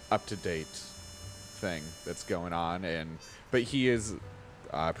most up-to-date thing that's going on, but he is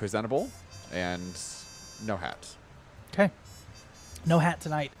presentable, and no hat. Okay. No hat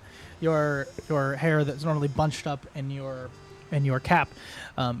tonight. Your hair that's normally bunched up in your cap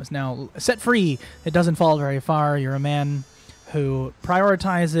is now set free. It doesn't fall very far. You're a man who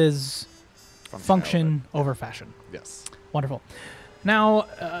prioritizes function over fashion. Yes. Wonderful. Now,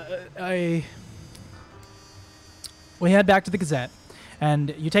 we head back to the Gazette,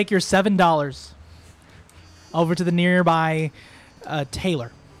 and you take your $7 over to the nearby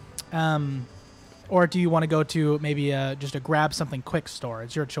tailor. Or do you want to go to maybe just a grab something quick store?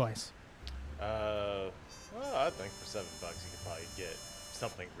 It's your choice. Well, I think for $7 you could probably get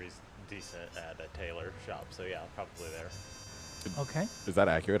something decent at a tailor shop. So yeah, probably there. Okay. Is that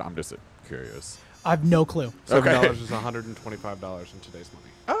accurate? I'm just curious. I have no clue. $7 is $125 in today's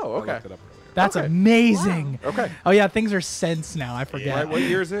money. Oh, I okay. looked it up earlier. That's amazing. Wow. Okay. Oh yeah, things are cents now. I forget. Yeah. What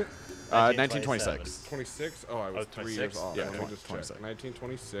year is it? 1926. 26? Oh, I was 3 years 26? off. Yeah, Let me just check. 26.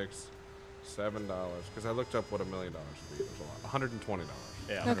 1926, $7. Because I looked up what $1 million would be. It was a lot. $120.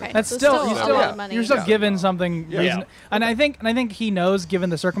 Yeah. Okay. That's so still a you lot still of money. you're still Yeah. given something Yeah. reason, and I think he knows, given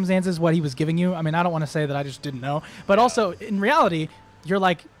the circumstances, what he was giving you. I mean, I don't want to say that I just didn't know, but also in reality, you're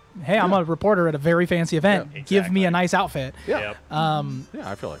like, hey, I'm a reporter at a very fancy event. Yeah. Give me a Exactly. nice outfit. Yeah. Yep. Yeah,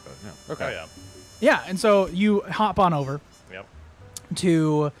 I feel like that. Yeah. Okay. Oh yeah. Yeah, and so you hop on over Yep.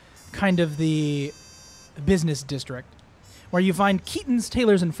 to kind of the business district, where you find Keaton's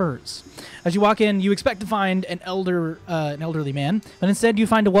Tailors and Furs. As you walk in, you expect to find an elderly man, but instead you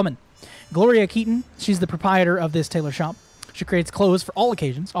find a woman. Gloria Keaton, she's the proprietor of this tailor shop. She creates clothes for all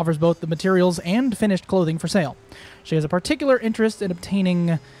occasions, offers both the materials and finished clothing for sale. She has a particular interest in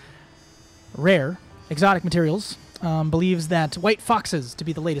obtaining rare, exotic materials believes that white foxes to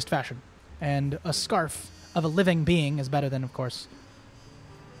be the latest fashion, and a scarf of a living being is better than, of course,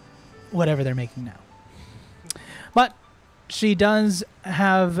 whatever they're making now. But she does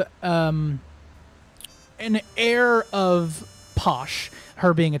have an air of posh,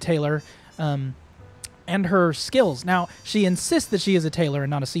 her being a tailor, and her skills. Now, she insists that she is a tailor and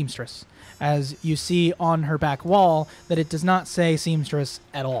not a seamstress, as you see on her back wall that it does not say seamstress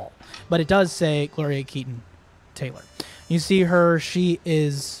at all, but it does say Gloria Keaton Taylor. You see her, she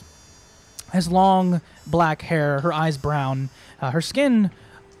has long black hair, her eyes brown, her skin,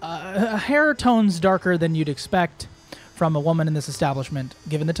 hair tones darker than you'd expect from a woman in this establishment,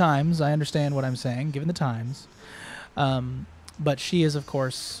 given the times. I understand what I'm saying, given the times. But she is, of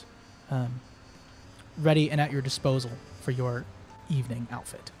course, ready and at your disposal for your evening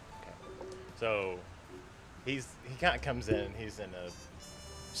outfit. So he kind of comes in. He's in a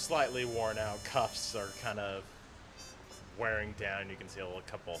slightly worn out. Cuffs are kind of wearing down. You can see a little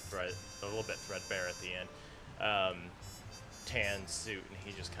bit threadbare at the end. Tan suit, and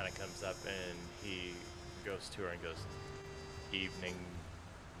he just kind of comes up and he goes to her and goes, "Evening,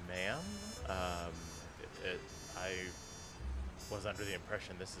 ma'am. I was under the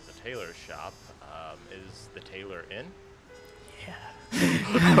impression this is a tailor's shop. Is the tailor in?" Yeah.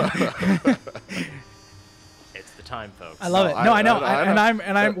 It's the time, folks. I love it. No, I know.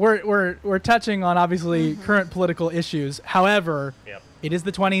 We're touching on obviously current political issues. However, it is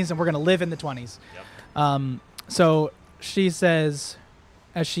the 20s, and we're gonna live in the 20s. Yep. So she says,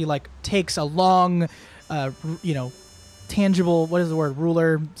 as she takes a long, tangible, what is the word?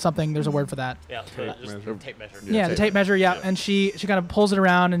 Ruler, something. There's a word for that. Yeah, just tape measure. Yeah, the tape measure. Yeah, and she kind of pulls it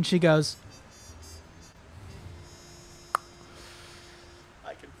around and she goes,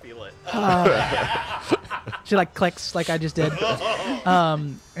 I can feel it. she clicks like I just did.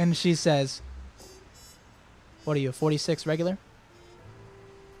 And she says, "What are you, 46 regular?"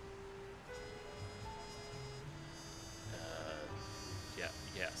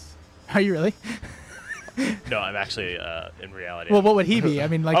 Yes. Are you really? No, I'm actually in reality. Well, what would he be? I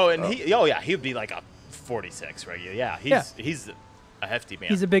mean, he would be like a 46 regular. Yeah, he's a hefty man.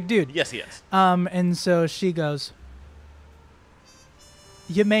 He's a big dude. Yes, he is. And so she goes,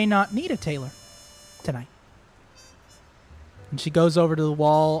 "You may not need a tailor tonight." And she goes over to the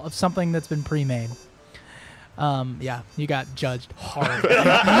wall of something that's been pre-made. Yeah, you got judged hard.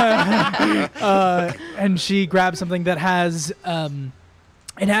 And she grabs something that has,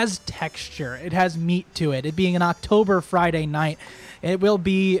 it has texture. It has meat to it. It being an October Friday night, it will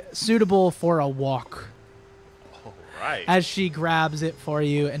be suitable for a walk. All right. As she grabs it for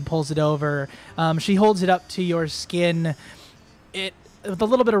you and pulls it over, she holds it up to your skin. It with a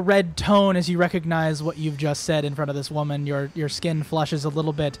little bit of red tone as you recognize what you've just said in front of this woman. Your skin flushes a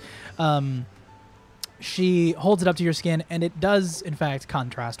little bit. She holds it up to your skin, and it does, in fact,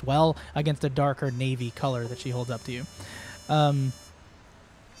 contrast well against a darker navy color that she holds up to you. And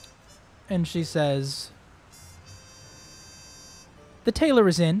she says, "The tailor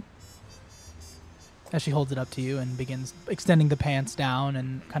is in," as she holds it up to you and begins extending the pants down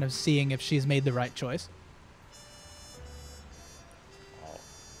and kind of seeing if she's made the right choice.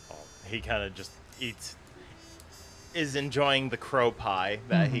 He kind of just is enjoying the crow pie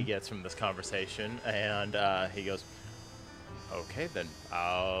that he gets from this conversation, and he goes, "Okay, then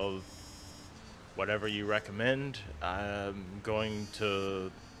whatever you recommend.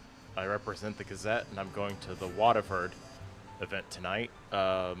 I represent the Gazette, and I'm going to the Waterford event tonight.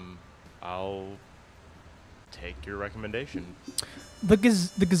 I'll take your recommendation." The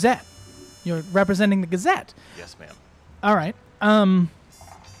Gazette. You're representing the Gazette. Yes, ma'am. All right.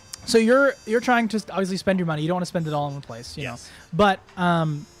 So you're trying to obviously spend your money. You don't want to spend it all in one place, you know. But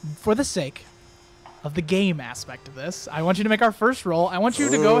for the sake of the game aspect of this, I want you to make our first roll. I want you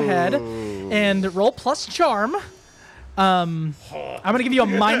to go ahead and roll plus charm. I'm going to give you a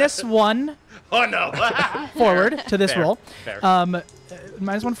 -1 Oh, no. forward to this Fair, roll. fair.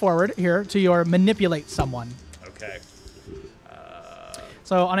 -1 forward here to your manipulate someone. Okay.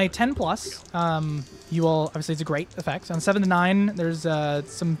 So on a 10 plus, you will, obviously it's a great effect. On 7 to 9, there's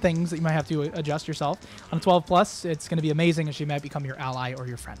some things that you might have to adjust yourself. On a 12 plus, it's going to be amazing and she might become your ally or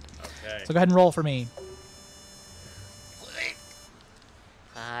your friend. Okay. So go ahead and roll for me.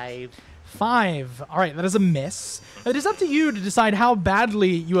 5. All right, that is a miss. It is up to you to decide how badly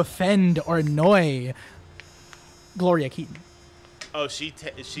you offend or annoy Gloria Keaton. Oh,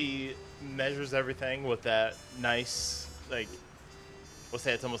 she measures everything with that nice, we'll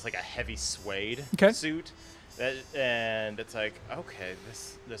say it's almost like a heavy suede suit. And it's like, okay,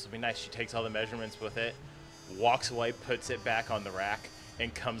 this will be nice. She takes all the measurements with it, walks away, puts it back on the rack,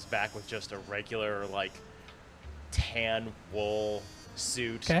 and comes back with just a regular, tan wool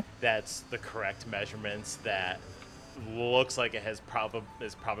suit that's the correct measurements, that looks like it is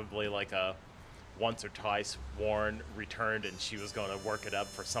probably like a once or twice worn, returned, and she was going to work it up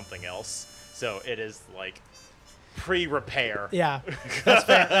for something else. So it is like pre-repair. Yeah, that's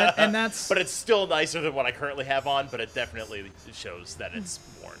fair. And that's... But it's still nicer than what I currently have on, but it definitely shows that it's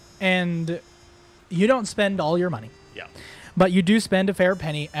worn. And you don't spend all your money. Yeah. But you do spend a fair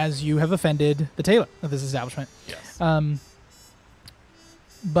penny, as you have offended the tailor of this establishment. Yes.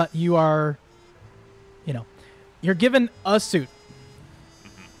 But you are, you're given a suit.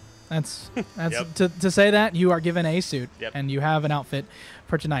 That's Yep. to say that you are given a suit, Yep. and you have an outfit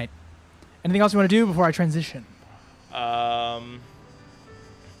for tonight. Anything else you want to do before I transition?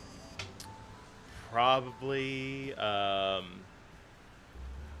 Probably.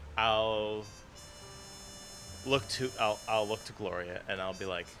 I'll look to Gloria, and I'll be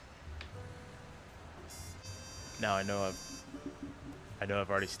like, now I know I've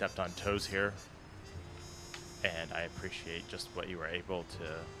already stepped on toes here, and I appreciate just what you were able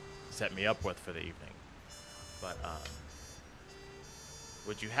to set me up with for the evening. But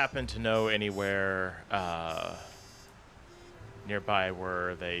would you happen to know anywhere nearby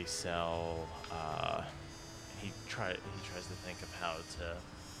where they sell? He tries to think of how to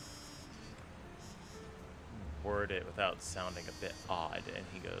word it without sounding a bit odd, and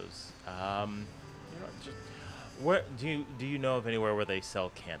he goes, just where do you know of anywhere where they sell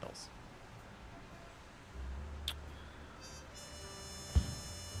candles?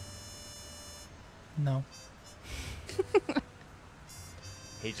 No.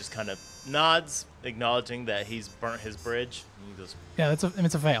 He just kind of nods, acknowledging that he's burnt his bridge. And he goes, Yeah, it's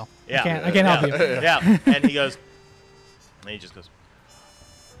a fail. Yeah. I can't help you. Yeah. And he goes, and he just goes,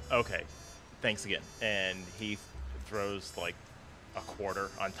 okay, thanks again. And he throws like a quarter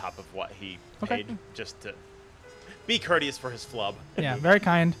on top of what he paid, just to be courteous for his flub. Yeah, very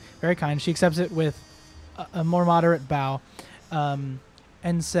kind, very kind. She accepts it with a more moderate bow, and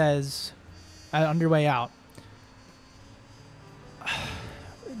says, on your way out,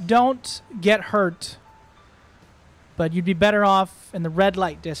 don't get hurt, but you'd be better off in the red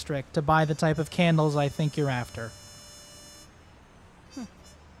light district to buy the type of candles I think you're after.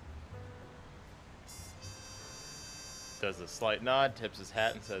 Does a slight nod, tips his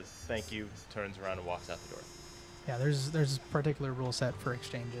hat, and says, thank you, turns around and walks out the door. Yeah, there's a particular rule set for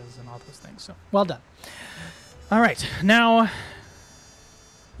exchanges and all those things, so well done. All right, now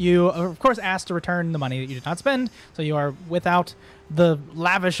you are, of course, asked to return the money that you did not spend, so you are without the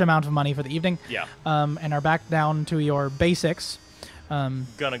lavish amount of money for the evening. Yeah. And are back down to your basics.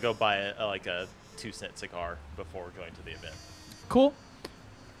 Gonna go buy a 2-cent cigar before going to the event. Cool.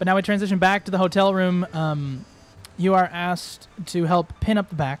 But now we transition back to the hotel room. You are asked to help pin up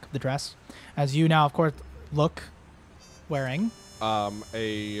the back of the dress, as you now, of course, look wearing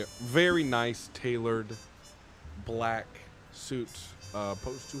a very nice tailored black suit,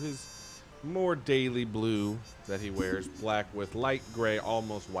 opposed to his more daily blue that he wears, black with light gray,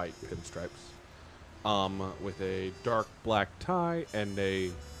 almost white pinstripes, with a dark black tie and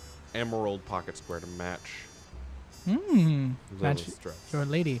a emerald pocket square to match. Match dress. your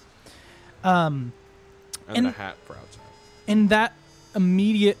lady. And a hat for outside. In that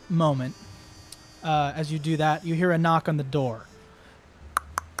immediate moment, as you do that, you hear a knock on the door.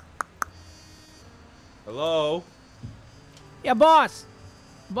 Hello? Yeah, boss.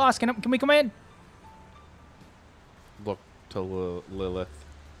 Boss, can we come in? Look to Lilith.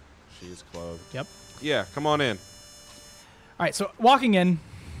 She's clothed. Yep. Yeah, come on in. All right, so walking in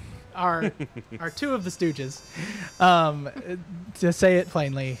are two of the Stooges, to say it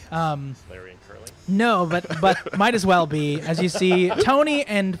plainly. Larry and Curly? No, but might as well be, as you see Tony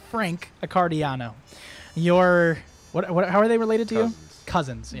and Frank Accardiano. How are they related to you?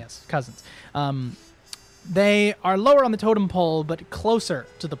 Cousins, yes, cousins. They are lower on the totem pole, but closer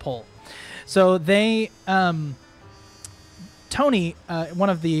to the pole. So they, Tony, one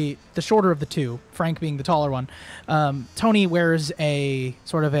of the shorter of the two, Frank being the taller one, Tony wears a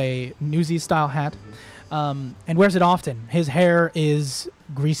sort of a Newsies style hat, and wears it often. His hair is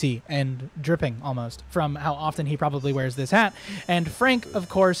greasy and dripping almost from how often he probably wears this hat. And Frank, of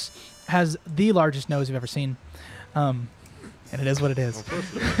course, has the largest nose you've ever seen. And it is what it is.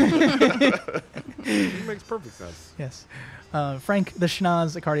 It makes perfect sense. Yes. Frank the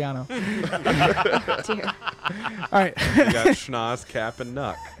Schnoz Accardiano. Dear. All right. You got schnoz, cap, and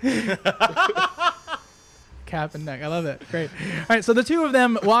nuck. Cap and neck. I love it. Great. All right. So the two of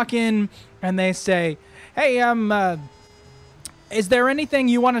them walk in and they say, hey, is there anything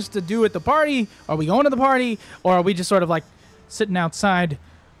you want us to do at the party? Are we going to the party? Or are we just sort of like sitting outside?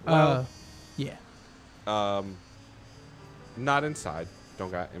 Well, Yeah. Not inside.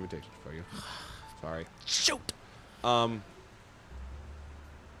 Don't got invitations for you. Sorry. Shoot.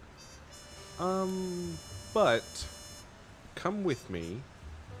 But come with me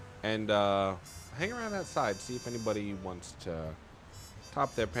and hang around outside. See if anybody wants to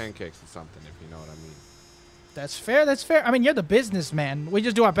top their pancakes with something, if you know what I mean. That's fair. That's fair. I mean, you're the businessman. We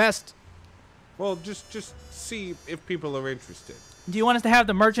just do our best. Well, just see if people are interested. Do you want us to have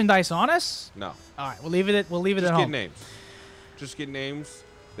the merchandise on us? No. All right, we'll leave it. We'll leave it Just at get home. names. Just get names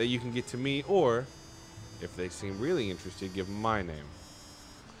that you can get to me, or if they seem really interested, give them my name.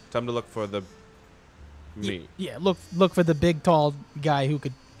 Tell them to look for the me. Yeah, look for the big, tall guy who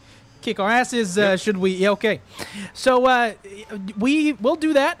could kick our asses. Should we? Yeah, okay. So we'll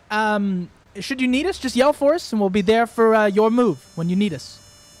do that. Should you need us, just yell for us, and we'll be there for your move when you need us.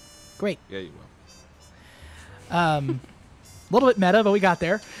 Great. Yeah, you will. A little bit meta, but we got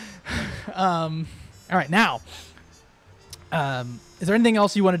there. All right, now, is there anything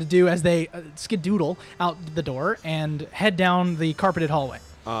else you wanted to do as they skedoodle out the door and head down the carpeted hallway?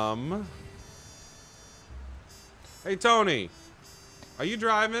 Hey, Tony. Are you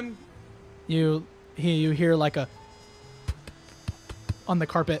driving? You hear like a on the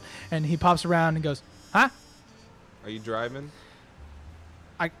carpet, and he pops around and goes, "Huh? Are you driving?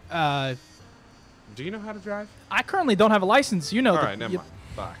 I Do you know how to drive? I currently don't have a license. You know." All right, never mind.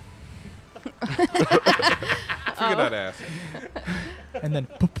 Bye. Figured I'd ask. And then,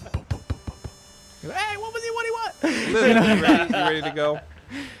 boop, boop, boop, boop, boop, boop. You're like, hey, what was he? What do you want? Liz, you ready to go?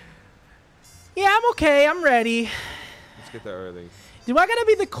 Yeah, I'm okay. I'm ready. Let's get there early. Do I gotta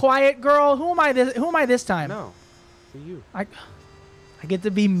be the quiet girl? Who am I this time? No, for you. I get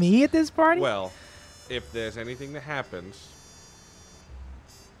to be me at this party? Well, if there's anything that happens,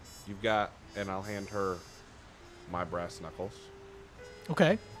 you've got, and I'll hand her my brass knuckles.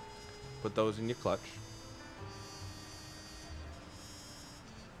 Okay. Put those in your clutch.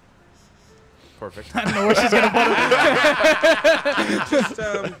 Perfect. I don't know where she's gonna put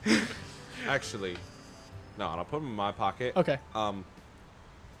them. Just, actually, no, I'll put them in my pocket. Okay.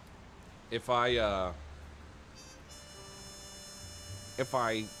 If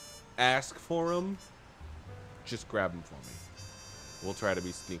I ask for them, just grab them for me. We'll try to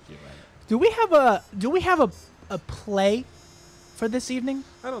be sneaky about it. Do we have a play for this evening?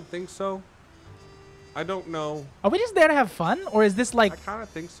 I don't think so. I don't know. Are we just there to have fun, or is this like? I kind of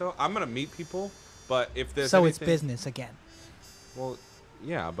think so. I'm gonna meet people, but if there's So anything, it's business again. Well,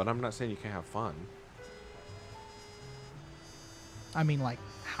 yeah, but I'm not saying you can't have fun. I mean, like,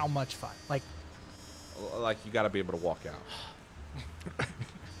 how much fun? Like, Like you got to be able to walk out.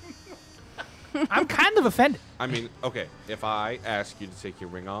 I'm kind of offended. I mean, okay, if I ask you to take your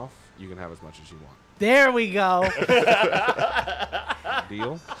ring off, you can have as much as you want. There we go.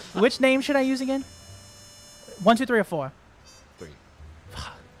 Deal? Which name should I use again? 1, 2, 3, or 4? 3. I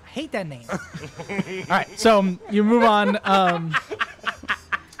hate that name. All right, so you move on.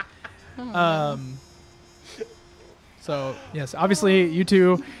 So yes, obviously you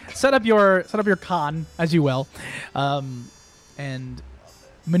two set up your con as you will, and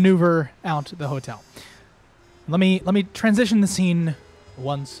maneuver out the hotel. Let me transition the scene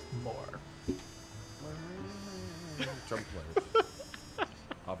once more. Drum players.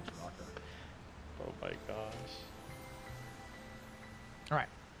 Obviously rocker. Oh my gosh. All right.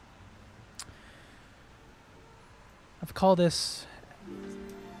 I've called this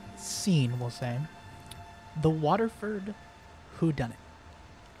scene, we'll say, the Waterford Whodunit.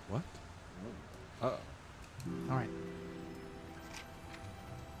 What? All right.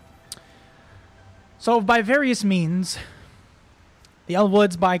 So, by various means, the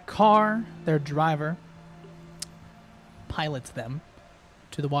Elwoods, by car, their driver, pilots them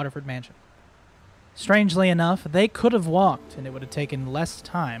to the Waterford mansion. Strangely enough, they could have walked, and it would have taken less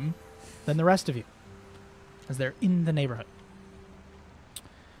time than the rest of you, as they're in the neighborhood.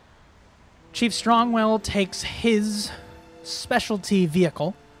 Chief Strongwell takes his specialty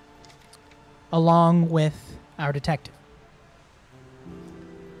vehicle along with our detective.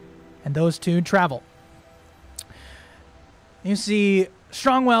 And those two travel. You see,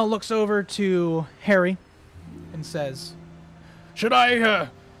 Strongwell looks over to Harry and says, Should I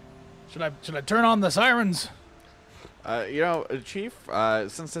turn on the sirens? Chief,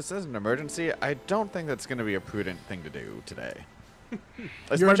 since this is an emergency, I don't think that's going to be a prudent thing to do today.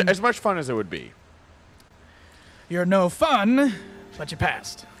 As much fun as it would be. You're no fun, but you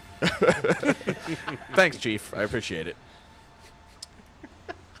passed. Thanks, Chief. I appreciate it.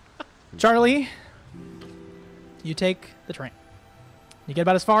 Charlie, you take the train. You get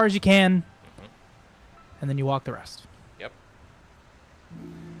about as far as you can, and then you walk the rest. Yep.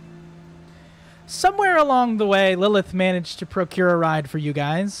 Somewhere along the way, Lilith managed to procure a ride for you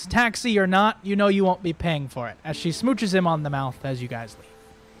guys. Taxi or not, you know you won't be paying for it, as she smooches him on the mouth as you guys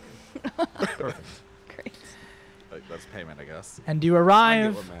leave. Perfect. Great. That's payment, I guess. And you I get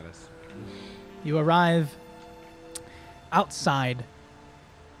arrive. what matters. You arrive outside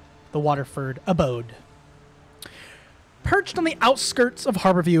the Waterford abode. Perched on the outskirts of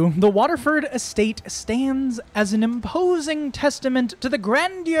Harborview, the Waterford estate stands as an imposing testament to the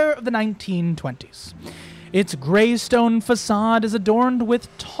grandeur of the 1920s. Its gray stone facade is adorned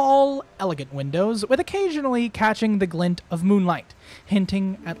with tall, elegant windows, with occasionally catching the glint of moonlight,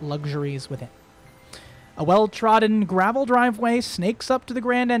 hinting at luxuries within. A well-trodden gravel driveway snakes up to the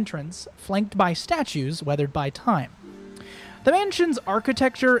grand entrance, flanked by statues weathered by time. The mansion's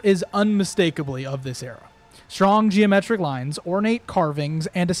architecture is unmistakably of this era. Strong geometric lines, ornate carvings,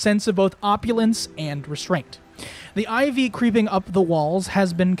 and a sense of both opulence and restraint. The ivy creeping up the walls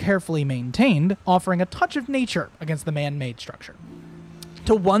has been carefully maintained, offering a touch of nature against the man-made structure.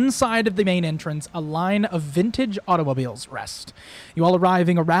 To one side of the main entrance, a line of vintage automobiles rest. You all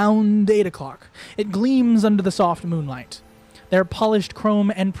arriving around 8 o'clock. It gleams under the soft moonlight. Their polished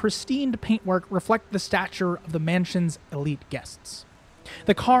chrome and pristine paintwork reflect the stature of the mansion's elite guests.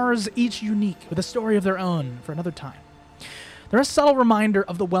 The cars, each unique, with a story of their own for another time. They're a subtle reminder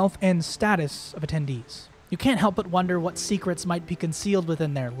of the wealth and status of attendees. You can't help but wonder what secrets might be concealed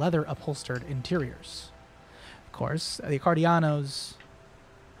within their leather-upholstered interiors. Of course, the Accardianos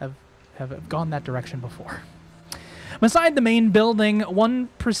have gone that direction before. Beside the main building, a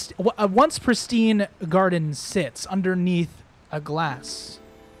once pristine garden sits underneath a glass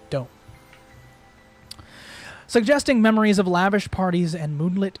dome, suggesting memories of lavish parties and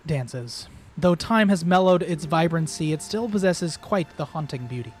moonlit dances. Though time has mellowed its vibrancy, it still possesses quite the haunting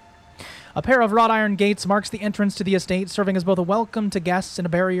beauty. A pair of wrought iron gates marks the entrance to the estate, serving as both a welcome to guests and a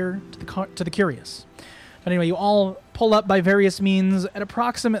barrier to the curious. But anyway, you all pull up by various means at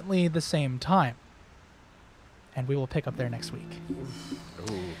approximately the same time. And we will pick up there next week.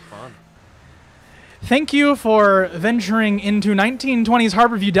 Ooh, fun. Thank you for venturing into 1920s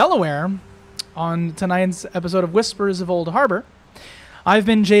Harborview, Delaware on tonight's episode of Whispers of Old Harbor. I've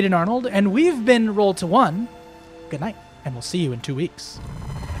been Jaden Arnold, and we've been Roll to One. Good night, and we'll see you in 2 weeks.